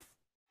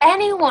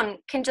anyone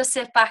can just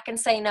sit back and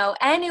say no.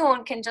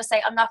 Anyone can just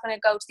say, I'm not going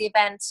to go to the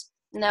event.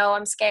 No,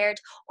 I'm scared,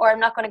 or I'm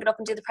not going to get up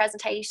and do the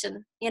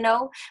presentation,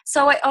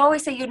 So I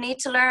always say you need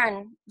to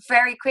learn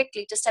very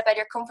quickly to step out of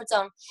your comfort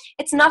zone.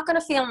 It's not going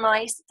to feel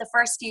nice the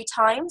first few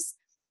times,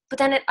 but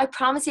then I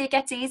promise you it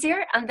gets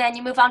easier, and then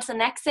you move on to the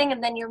next thing,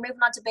 and then you're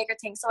moving on to bigger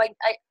things. So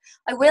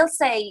I will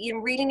say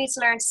you really need to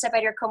learn to step out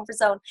of your comfort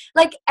zone.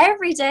 Like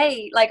every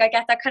day, like I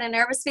get that kind of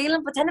nervous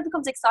feeling, but then it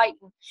becomes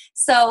exciting.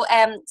 So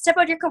step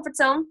out of your comfort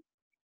zone.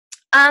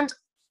 And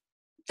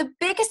the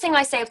biggest thing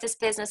I say with this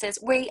business is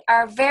we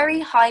are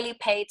very highly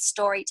paid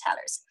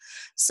storytellers.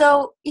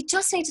 So you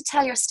just need to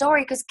tell your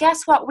story, because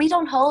guess what? We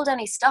don't hold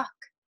any stock.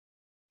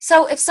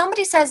 So if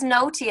somebody says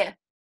no to you,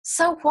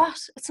 so what?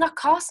 It's not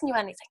costing you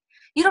anything.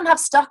 You don't have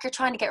stock you're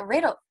trying to get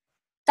rid of.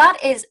 That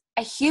is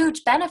a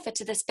huge benefit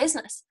to this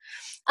business.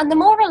 And the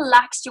more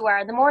relaxed you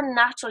are, the more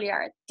natural you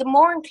are, the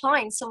more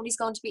inclined somebody's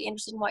going to be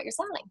interested in what you're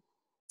selling.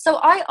 So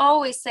I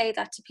always say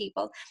that to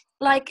people,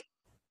 like,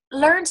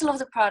 learn to love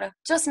the product.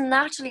 Just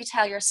naturally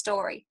tell your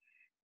story.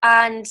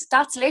 And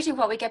that's literally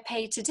what we get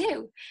paid to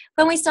do.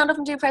 When we stand up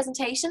and do a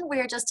presentation, we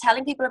are just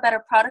telling people about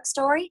our product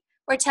story.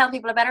 We're telling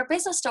people about our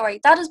business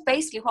story. That is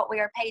basically what we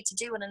are paid to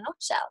do in a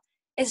nutshell.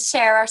 is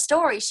share our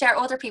stories, share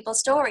other people's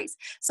stories.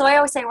 So I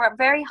always say we're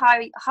very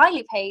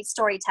highly paid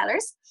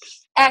storytellers.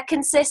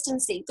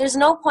 Consistency. There's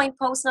no point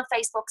posting on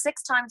Facebook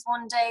 6 times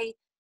one day,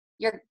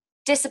 you're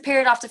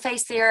disappeared off the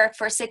face of the earth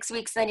for 6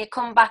 weeks, then you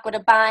come back with a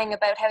bang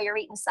about how you're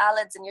eating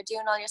salads and you're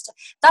doing all your stuff.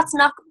 That's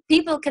not,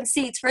 people can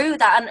see through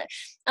that.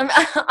 And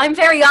I'm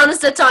very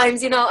honest at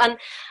times, and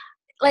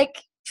like,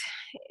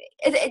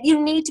 you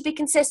need to be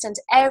consistent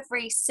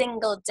every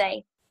single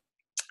day.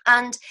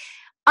 And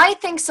I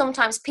think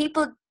sometimes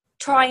people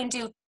try and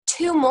do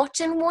too much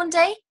in one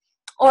day,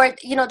 or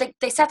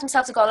they set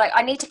themselves a goal, like,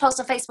 I need to post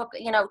on Facebook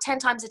 10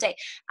 times a day,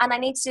 and I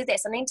need to do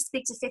this, I need to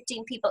speak to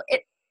 15 people.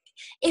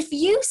 If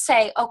you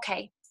say,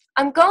 okay,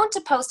 I'm going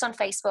to post on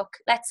Facebook,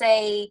 let's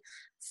say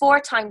 4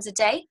 times a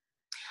day,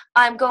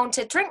 I'm going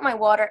to drink my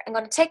water, I'm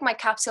going to take my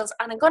capsules,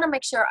 and I'm going to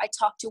make sure I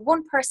talk to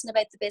one person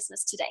about the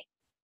business today.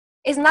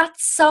 Isn't that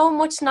so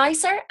much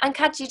nicer? And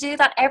can't you do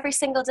that every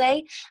single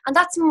day? And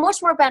that's much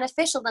more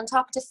beneficial than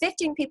talking to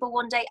 15 people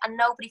one day and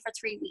nobody for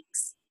 3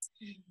 weeks.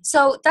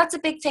 So that's a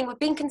big thing with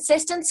being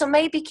consistent. So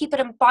maybe keep it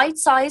in bite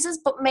sizes,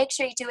 but make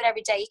sure you do it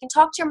every day. You can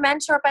talk to your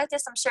mentor about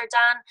this. I'm sure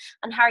Dan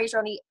and Harriet are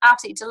only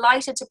absolutely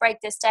delighted to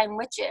break this down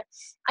with you.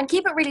 And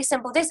keep it really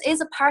simple. This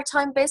is a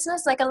part-time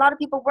business. Like, a lot of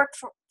people work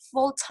for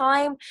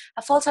full-time,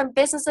 have full-time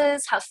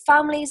businesses, have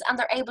families, and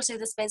they're able to do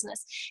this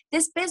business.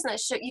 This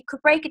business, you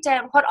could break it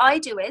down. What I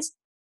do is,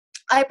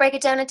 I break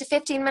it down into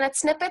 15-minute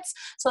snippets.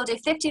 So I'll do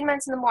 15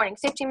 minutes in the morning,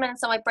 15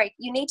 minutes on my break.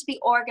 You need to be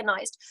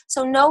organized.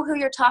 So know who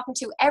you're talking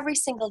to every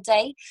single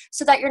day,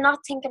 so that you're not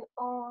thinking,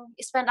 oh,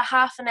 you spend a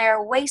half an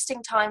hour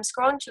wasting time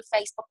scrolling through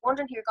Facebook,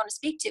 wondering who you're going to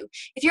speak to.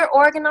 If you're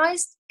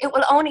organized, it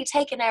will only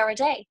take an hour a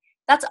day.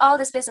 That's all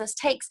this business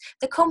takes.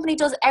 The company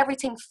does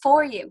everything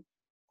for you.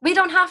 We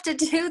don't have to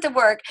do the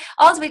work.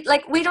 Also,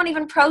 we don't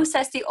even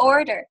process the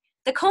order.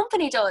 The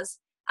company does,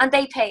 and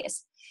they pay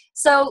us.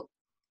 So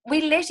we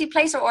literally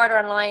place our order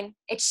online.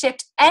 It's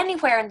shipped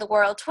anywhere in the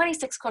world,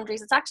 26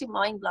 countries. It's actually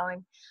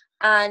mind-blowing.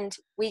 And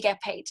we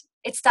get paid.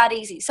 It's that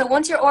easy. So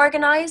once you're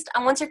organized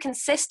and once you're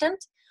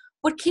consistent,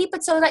 but keep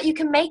it so that you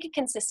can make it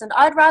consistent.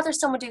 I'd rather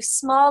someone do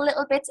small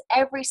little bits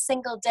every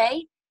single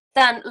day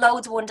than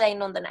loads one day,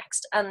 none the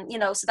next. And,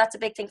 so that's a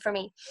big thing for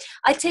me.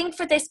 I think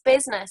for this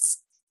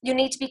business, you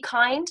need to be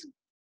kind,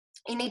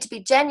 you need to be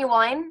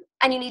genuine,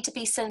 and you need to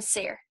be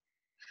sincere.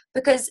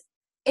 Because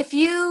if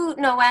you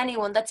know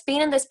anyone that's been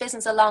in this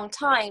business a long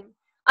time,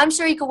 I'm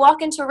sure you could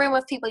walk into a room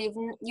with people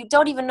you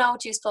don't even know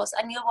Juice Plus,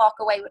 and you'll walk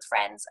away with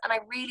friends. And I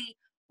really,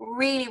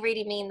 really,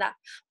 really mean that,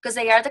 because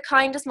they are the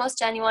kindest, most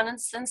genuine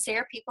and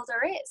sincere people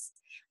there is.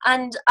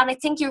 And I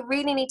think you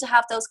really need to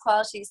have those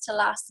qualities to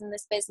last in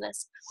this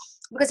business.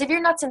 Because if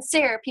you're not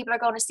sincere, people are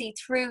going to see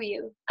through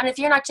you. And if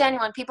you're not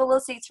genuine, people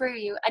will see through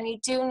you. And you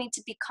do need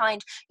to be kind.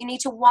 You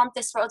need to want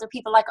this for other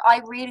people. Like,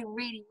 I really,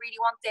 really, really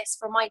want this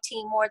for my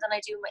team more than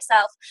I do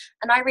myself.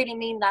 And I really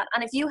mean that.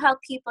 And if you help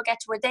people get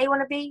to where they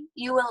want to be,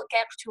 you will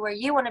get to where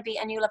you want to be,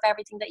 and you'll have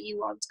everything that you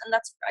want. And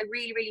I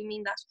really, really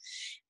mean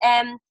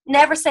that.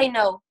 Never say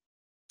no.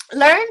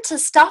 Learn to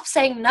stop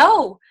saying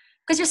no.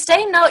 Because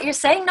you're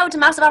saying no to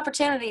massive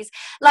opportunities.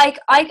 Like,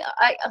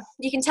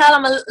 you can tell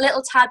I'm a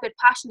little tad bit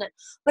passionate.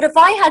 But if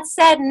I had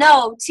said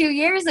no 2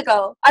 years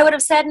ago, I would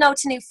have said no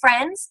to new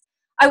friends.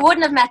 I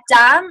wouldn't have met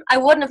Dan. I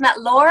wouldn't have met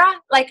Laura.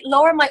 Like,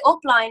 Laura, my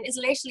upline, is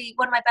literally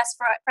one of my best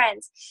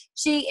friends.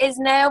 She is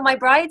now my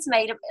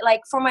bridesmaid,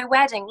 like, for my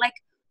wedding. Like,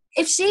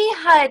 if she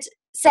had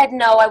said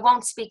no, I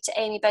won't speak to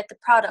Amie about the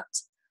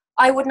product,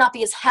 I would not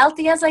be as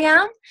healthy as I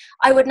am.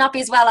 I would not be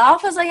as well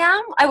off as I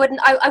am. I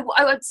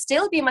would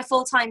still be in my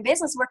full-time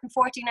business working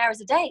 14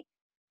 hours a day.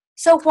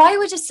 So why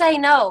would you say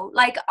no?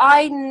 Like,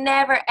 I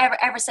never, ever,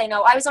 ever say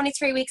no. I was only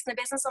 3 weeks in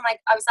the business, and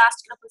I was asked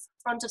to get up in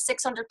front of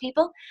 600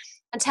 people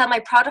and tell my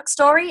product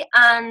story.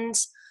 And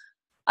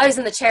I was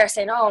in the chair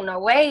saying, oh, no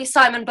way.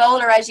 Simon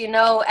Bowler, as you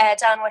know,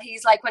 Dan, what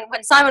he's like,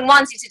 when Simon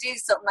wants you to do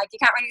something, like, you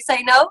can't really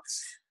say no.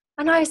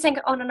 And I was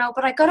thinking, oh, no.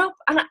 But I got up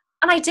and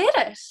I did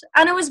it.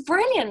 And it was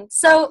brilliant.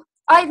 So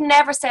I've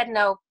never said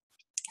no.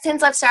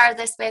 Since I've started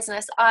this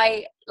business,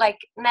 I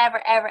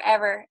never, ever,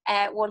 ever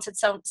wanted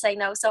to say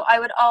no. So I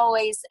would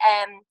always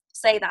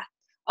say that.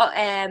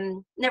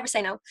 Never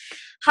say no.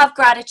 Have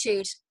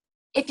gratitude.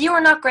 If you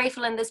are not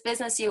grateful in this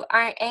business, you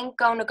ain't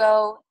going to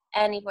go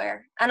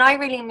anywhere. And I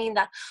really mean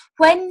that.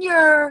 When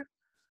your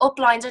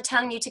uplines are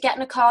telling you to get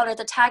in a call, or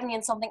they're tagging you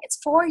in something, it's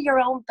for your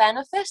own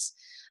benefit.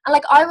 And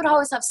I would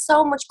always have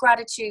so much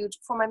gratitude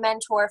for my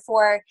mentor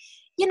for,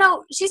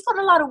 she's put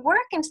a lot of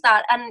work into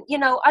that. And,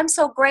 I'm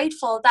so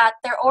grateful that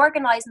they're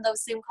organizing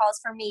those Zoom calls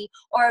for me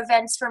or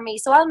events for me.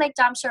 So I'll make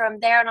damn sure I'm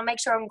there, and I'll make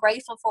sure I'm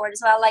grateful for it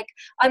as well. Like,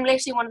 I'm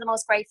literally one of the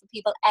most grateful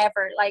people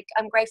ever. Like,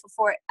 I'm grateful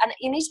for it. And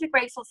you need to be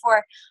grateful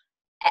for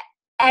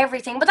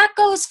everything. But that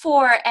goes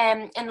for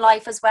in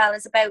life as well,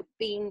 is about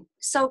being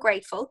so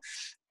grateful.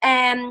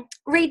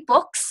 Read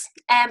books.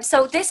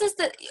 So this is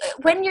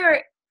when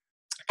you're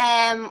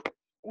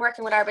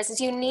working with our business,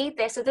 you need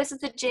this. So this is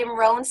the Jim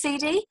Rohn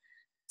CD.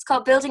 It's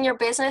called Building Your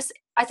Business.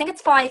 I think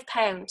it's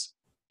 £5.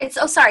 It's,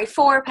 oh sorry,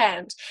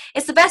 £4.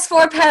 It's the best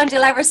 £4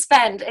 you'll ever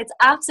spend. It's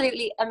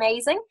absolutely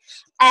amazing.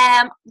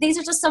 These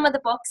are just some of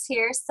the books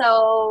here.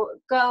 So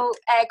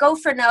Go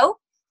for No.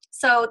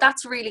 So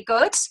that's really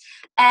good.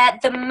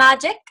 The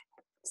Magic.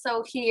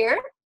 So here,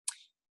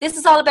 this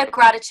is all about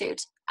gratitude.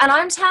 And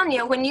I'm telling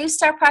you, when you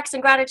start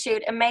practicing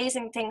gratitude,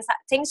 amazing things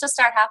just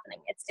start happening.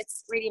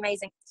 It's really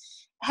amazing.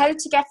 How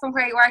to get from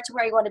where you are to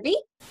where you want to be,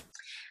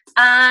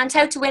 and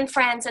how to win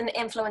friends and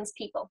influence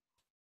people.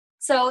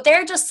 So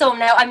they're just some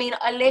now. I mean,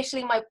 I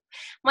literally,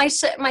 my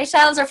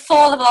shelves are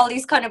full of all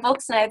these kind of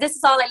books now. This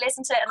is all I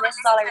listen to, and this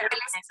is all I read.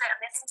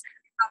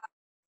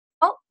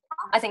 Oh,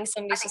 I think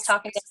somebody's just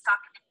talking.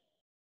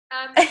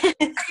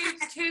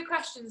 Two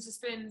questions has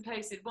been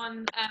posted.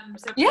 One,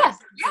 so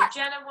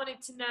Jenna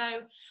wanted to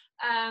know,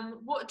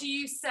 what do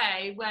you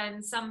say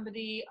when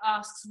somebody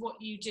asks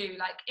what you do?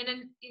 Like,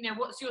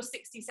 what's your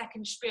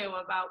 60-second spiel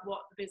about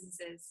what the business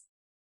is?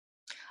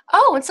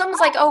 Oh, and someone's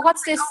like, oh,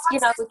 what's this?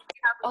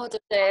 Oh,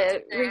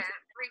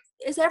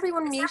 is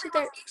everyone muted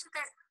there?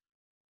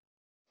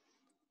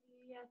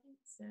 Yeah, I think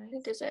so. I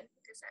think there's it.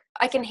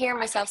 I can hear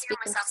myself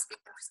speaking.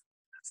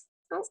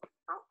 Oh.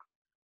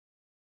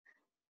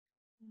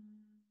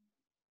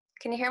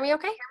 Can you hear me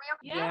okay?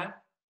 Yeah.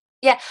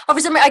 Yeah, for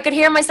some reason I could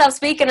hear myself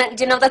speaking, and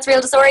that's real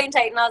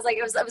disorientating. I was like,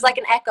 it was like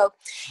an echo.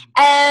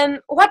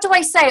 What do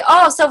I say?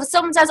 Oh, so if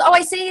someone says, oh,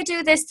 I see you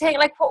do this thing,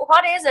 like,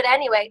 what is it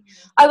anyway?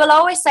 I will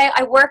always say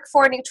I work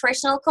for a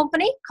nutritional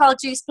company called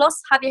Juice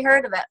Plus. Have you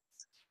heard of it?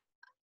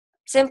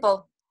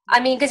 Simple. I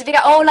mean, because if you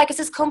go, it's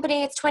this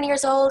company, it's 20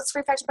 years old, it's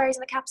fruit, veg, and berries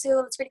in a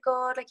capsule, it's really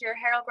good, like your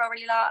hair will grow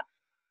really lot.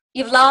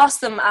 You've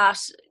lost them at,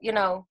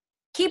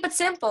 keep it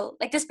simple.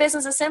 Like, this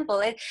business is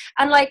simple.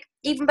 And like,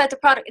 even about the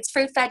product, it's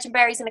fruit, veg, and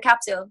berries in a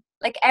capsule.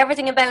 Like,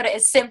 everything about it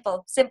is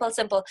simple.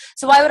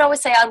 So I would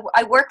always say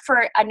I work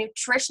for a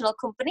nutritional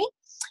company,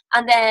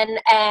 and then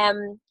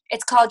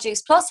it's called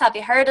Juice Plus. Have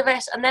you heard of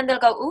it? And then they'll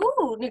go,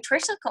 ooh,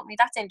 nutritional company,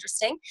 that's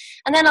interesting.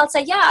 And then I'll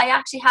say, yeah, I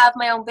actually have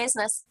my own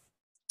business.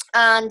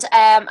 And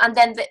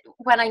then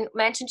when I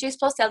mention Juice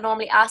Plus, they'll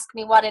normally ask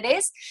me what it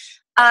is,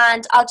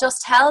 and I'll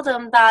just tell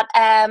them that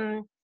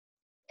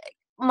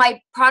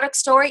my product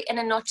story in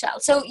a nutshell.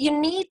 So you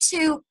need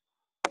to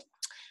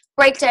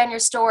break down your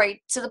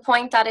story to the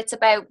point that it's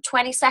about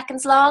 20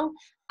 seconds long,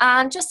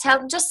 and just tell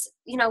them,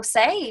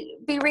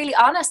 be really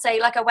honest. Say,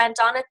 like, I went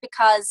on it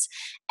because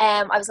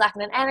I was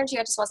lacking in energy,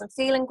 I just wasn't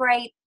feeling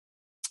great.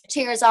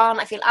 2 years on,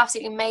 I feel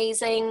absolutely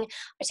amazing.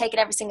 I take it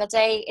every single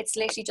day. It's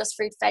literally just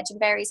fruit, veg, and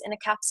berries in a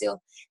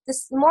capsule. The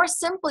more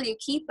simple you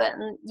keep it,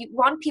 and you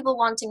want people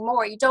wanting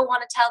more. You don't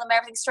want to tell them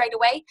everything straight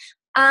away.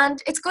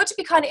 And it's good to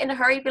be kind of in a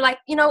hurry. Be like,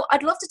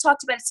 I'd love to talk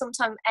to you about it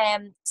sometime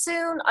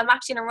soon. I'm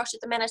actually in a rush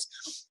at the minute,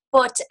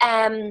 but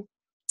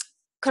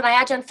could I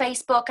add you on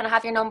Facebook, and I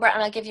have your number,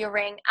 and I'll give you a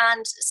ring.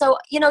 And so,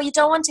 you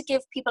don't want to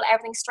give people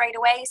everything straight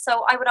away.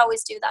 So I would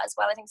always do that as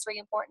well. I think it's really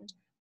important.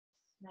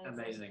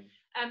 Amazing.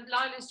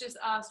 Lila's just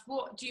asked,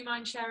 do you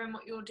mind sharing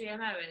what your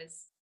DMO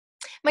is?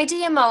 My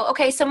DMO.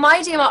 Okay, so my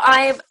DMO,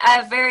 I'm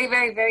a very,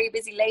 very, very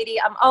busy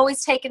lady. I'm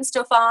always taking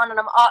stuff on, and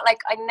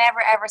I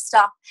never ever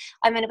stop.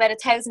 I'm in about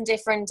 1,000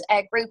 different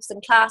groups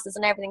and classes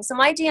and everything. So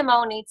my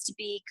DMO needs to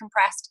be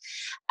compressed.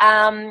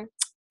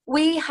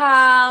 We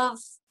have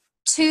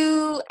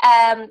 2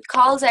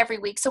 calls every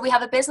week. So we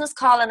have a business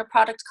call and a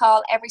product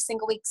call every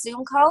single week,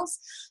 Zoom calls.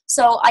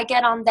 So I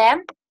get on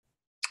them.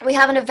 We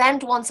have an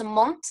event once a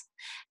month.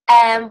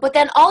 But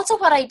then also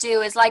what I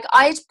do is, like,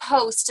 I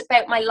post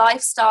about my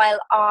lifestyle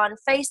on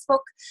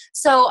Facebook.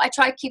 So I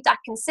try to keep that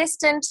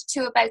consistent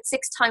to about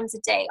 6 times a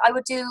day. I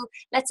would do,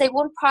 let's say,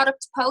 1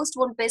 product post,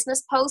 1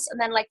 business post, and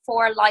then like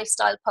 4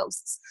 lifestyle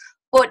posts.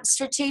 But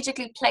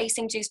strategically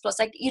placing Juice Plus.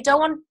 Like, you don't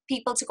want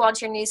people to go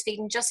onto your newsfeed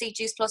and just see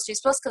Juice Plus,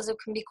 because it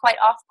can be quite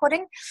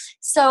off-putting.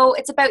 So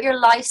it's about your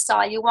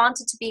lifestyle. You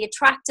want it to be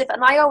attractive.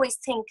 And I always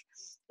think,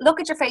 look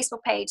at your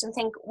Facebook page and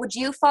think, would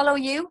you follow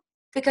you?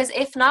 Because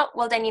if not,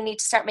 well, then you need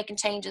to start making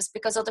changes,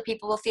 because other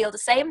people will feel the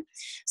same.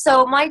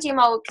 So my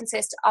DMO would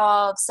consist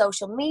of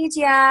social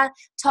media,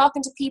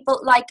 talking to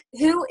people, like,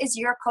 who is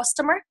your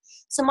customer?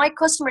 So my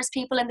customer is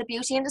people in the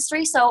beauty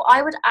industry. So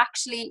I would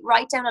actually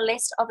write down a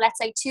list of, let's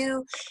say,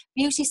 2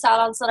 beauty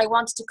salons that I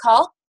wanted to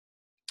call.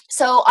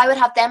 So I would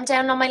have them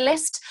down on my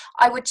list.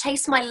 I would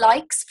chase my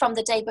likes from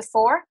the day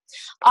before.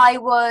 I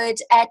would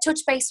touch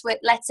base with,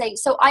 let's say,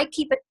 so I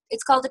keep it,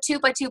 it's called the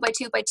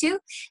 2x2x2x2.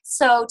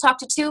 So talk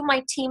to 2 of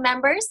my team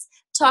members,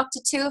 talk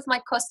to 2 of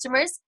my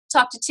customers,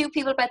 talk to 2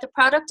 people about the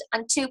product,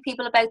 and 2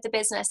 people about the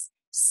business.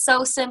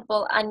 So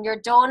simple, and you're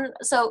done.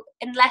 So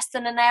in less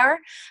than an hour,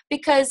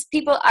 because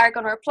people are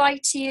going to reply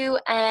to you.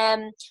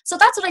 So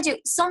that's what I do.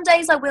 Some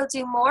days I will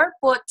do more,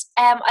 but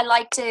I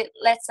like to,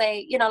 let's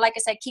say, like I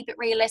said, keep it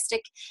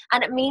realistic.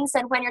 And it means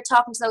then when you're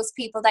talking to those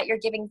people that you're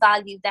giving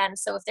value then.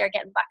 So if they're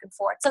getting back and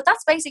forth. So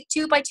that's basic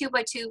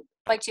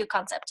 2x2x2x2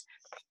 concept.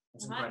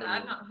 That's incredible.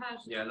 I've not heard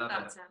that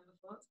term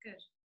before. It's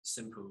good.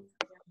 Simple.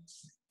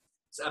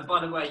 So, and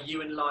by the way,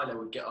 you and Lila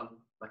would get on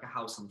like a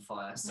house on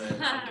fire, so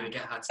I'm going to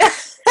get her to.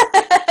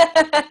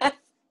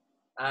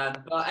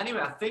 But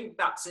anyway, I think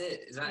that's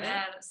it. Is that it?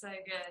 Yeah, that's so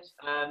good.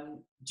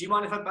 Do you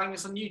mind if I bang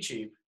this on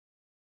YouTube?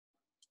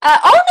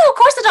 Oh no, of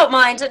course I don't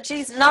mind.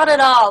 Jeez, not at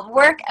all.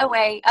 Work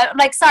away. I'm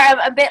like, sorry, I'm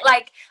a bit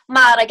like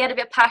mad. I get a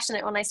bit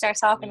passionate when I start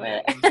talking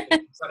about it.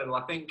 Incredible.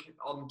 I think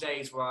on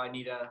days where I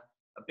need a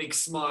big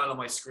smile on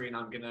my screen,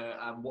 I'm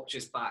gonna watch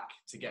this back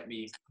to get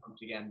me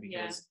pumped again,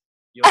 because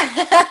you're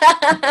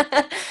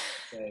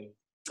so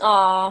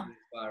oh,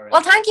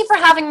 well, thank you for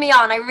having me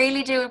on. I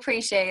really do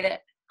appreciate it.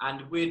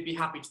 And we'd be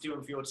happy to do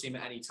them for your team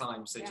at any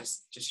time. So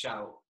just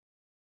shout.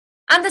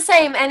 And the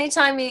same,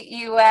 anytime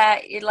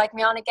you'd like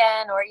me on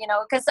again, or, you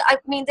know, because I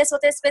mean, this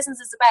what this business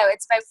is about.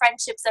 It's about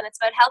friendships and it's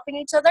about helping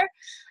each other.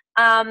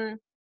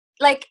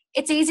 Like,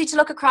 it's easy to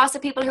look across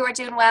at people who are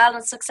doing well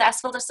and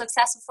successful. They're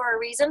successful for a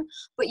reason,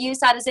 but use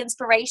that as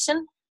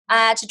inspiration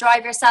to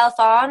drive yourself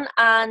on.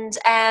 And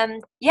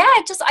I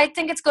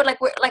think it's good. Like,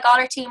 we're like, all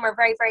our team are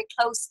very, very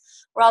close.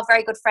 We're all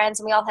very good friends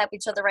and we all help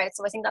each other out.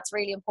 So I think that's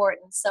really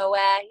important. So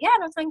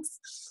thanks.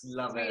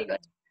 Love it. Really good.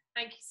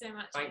 Thank you so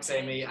much. Thanks,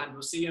 Amie, and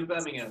we'll see you in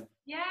Birmingham.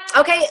 Yeah.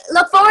 Okay,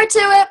 look forward to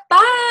it.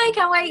 Bye.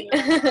 Can't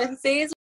wait. See you.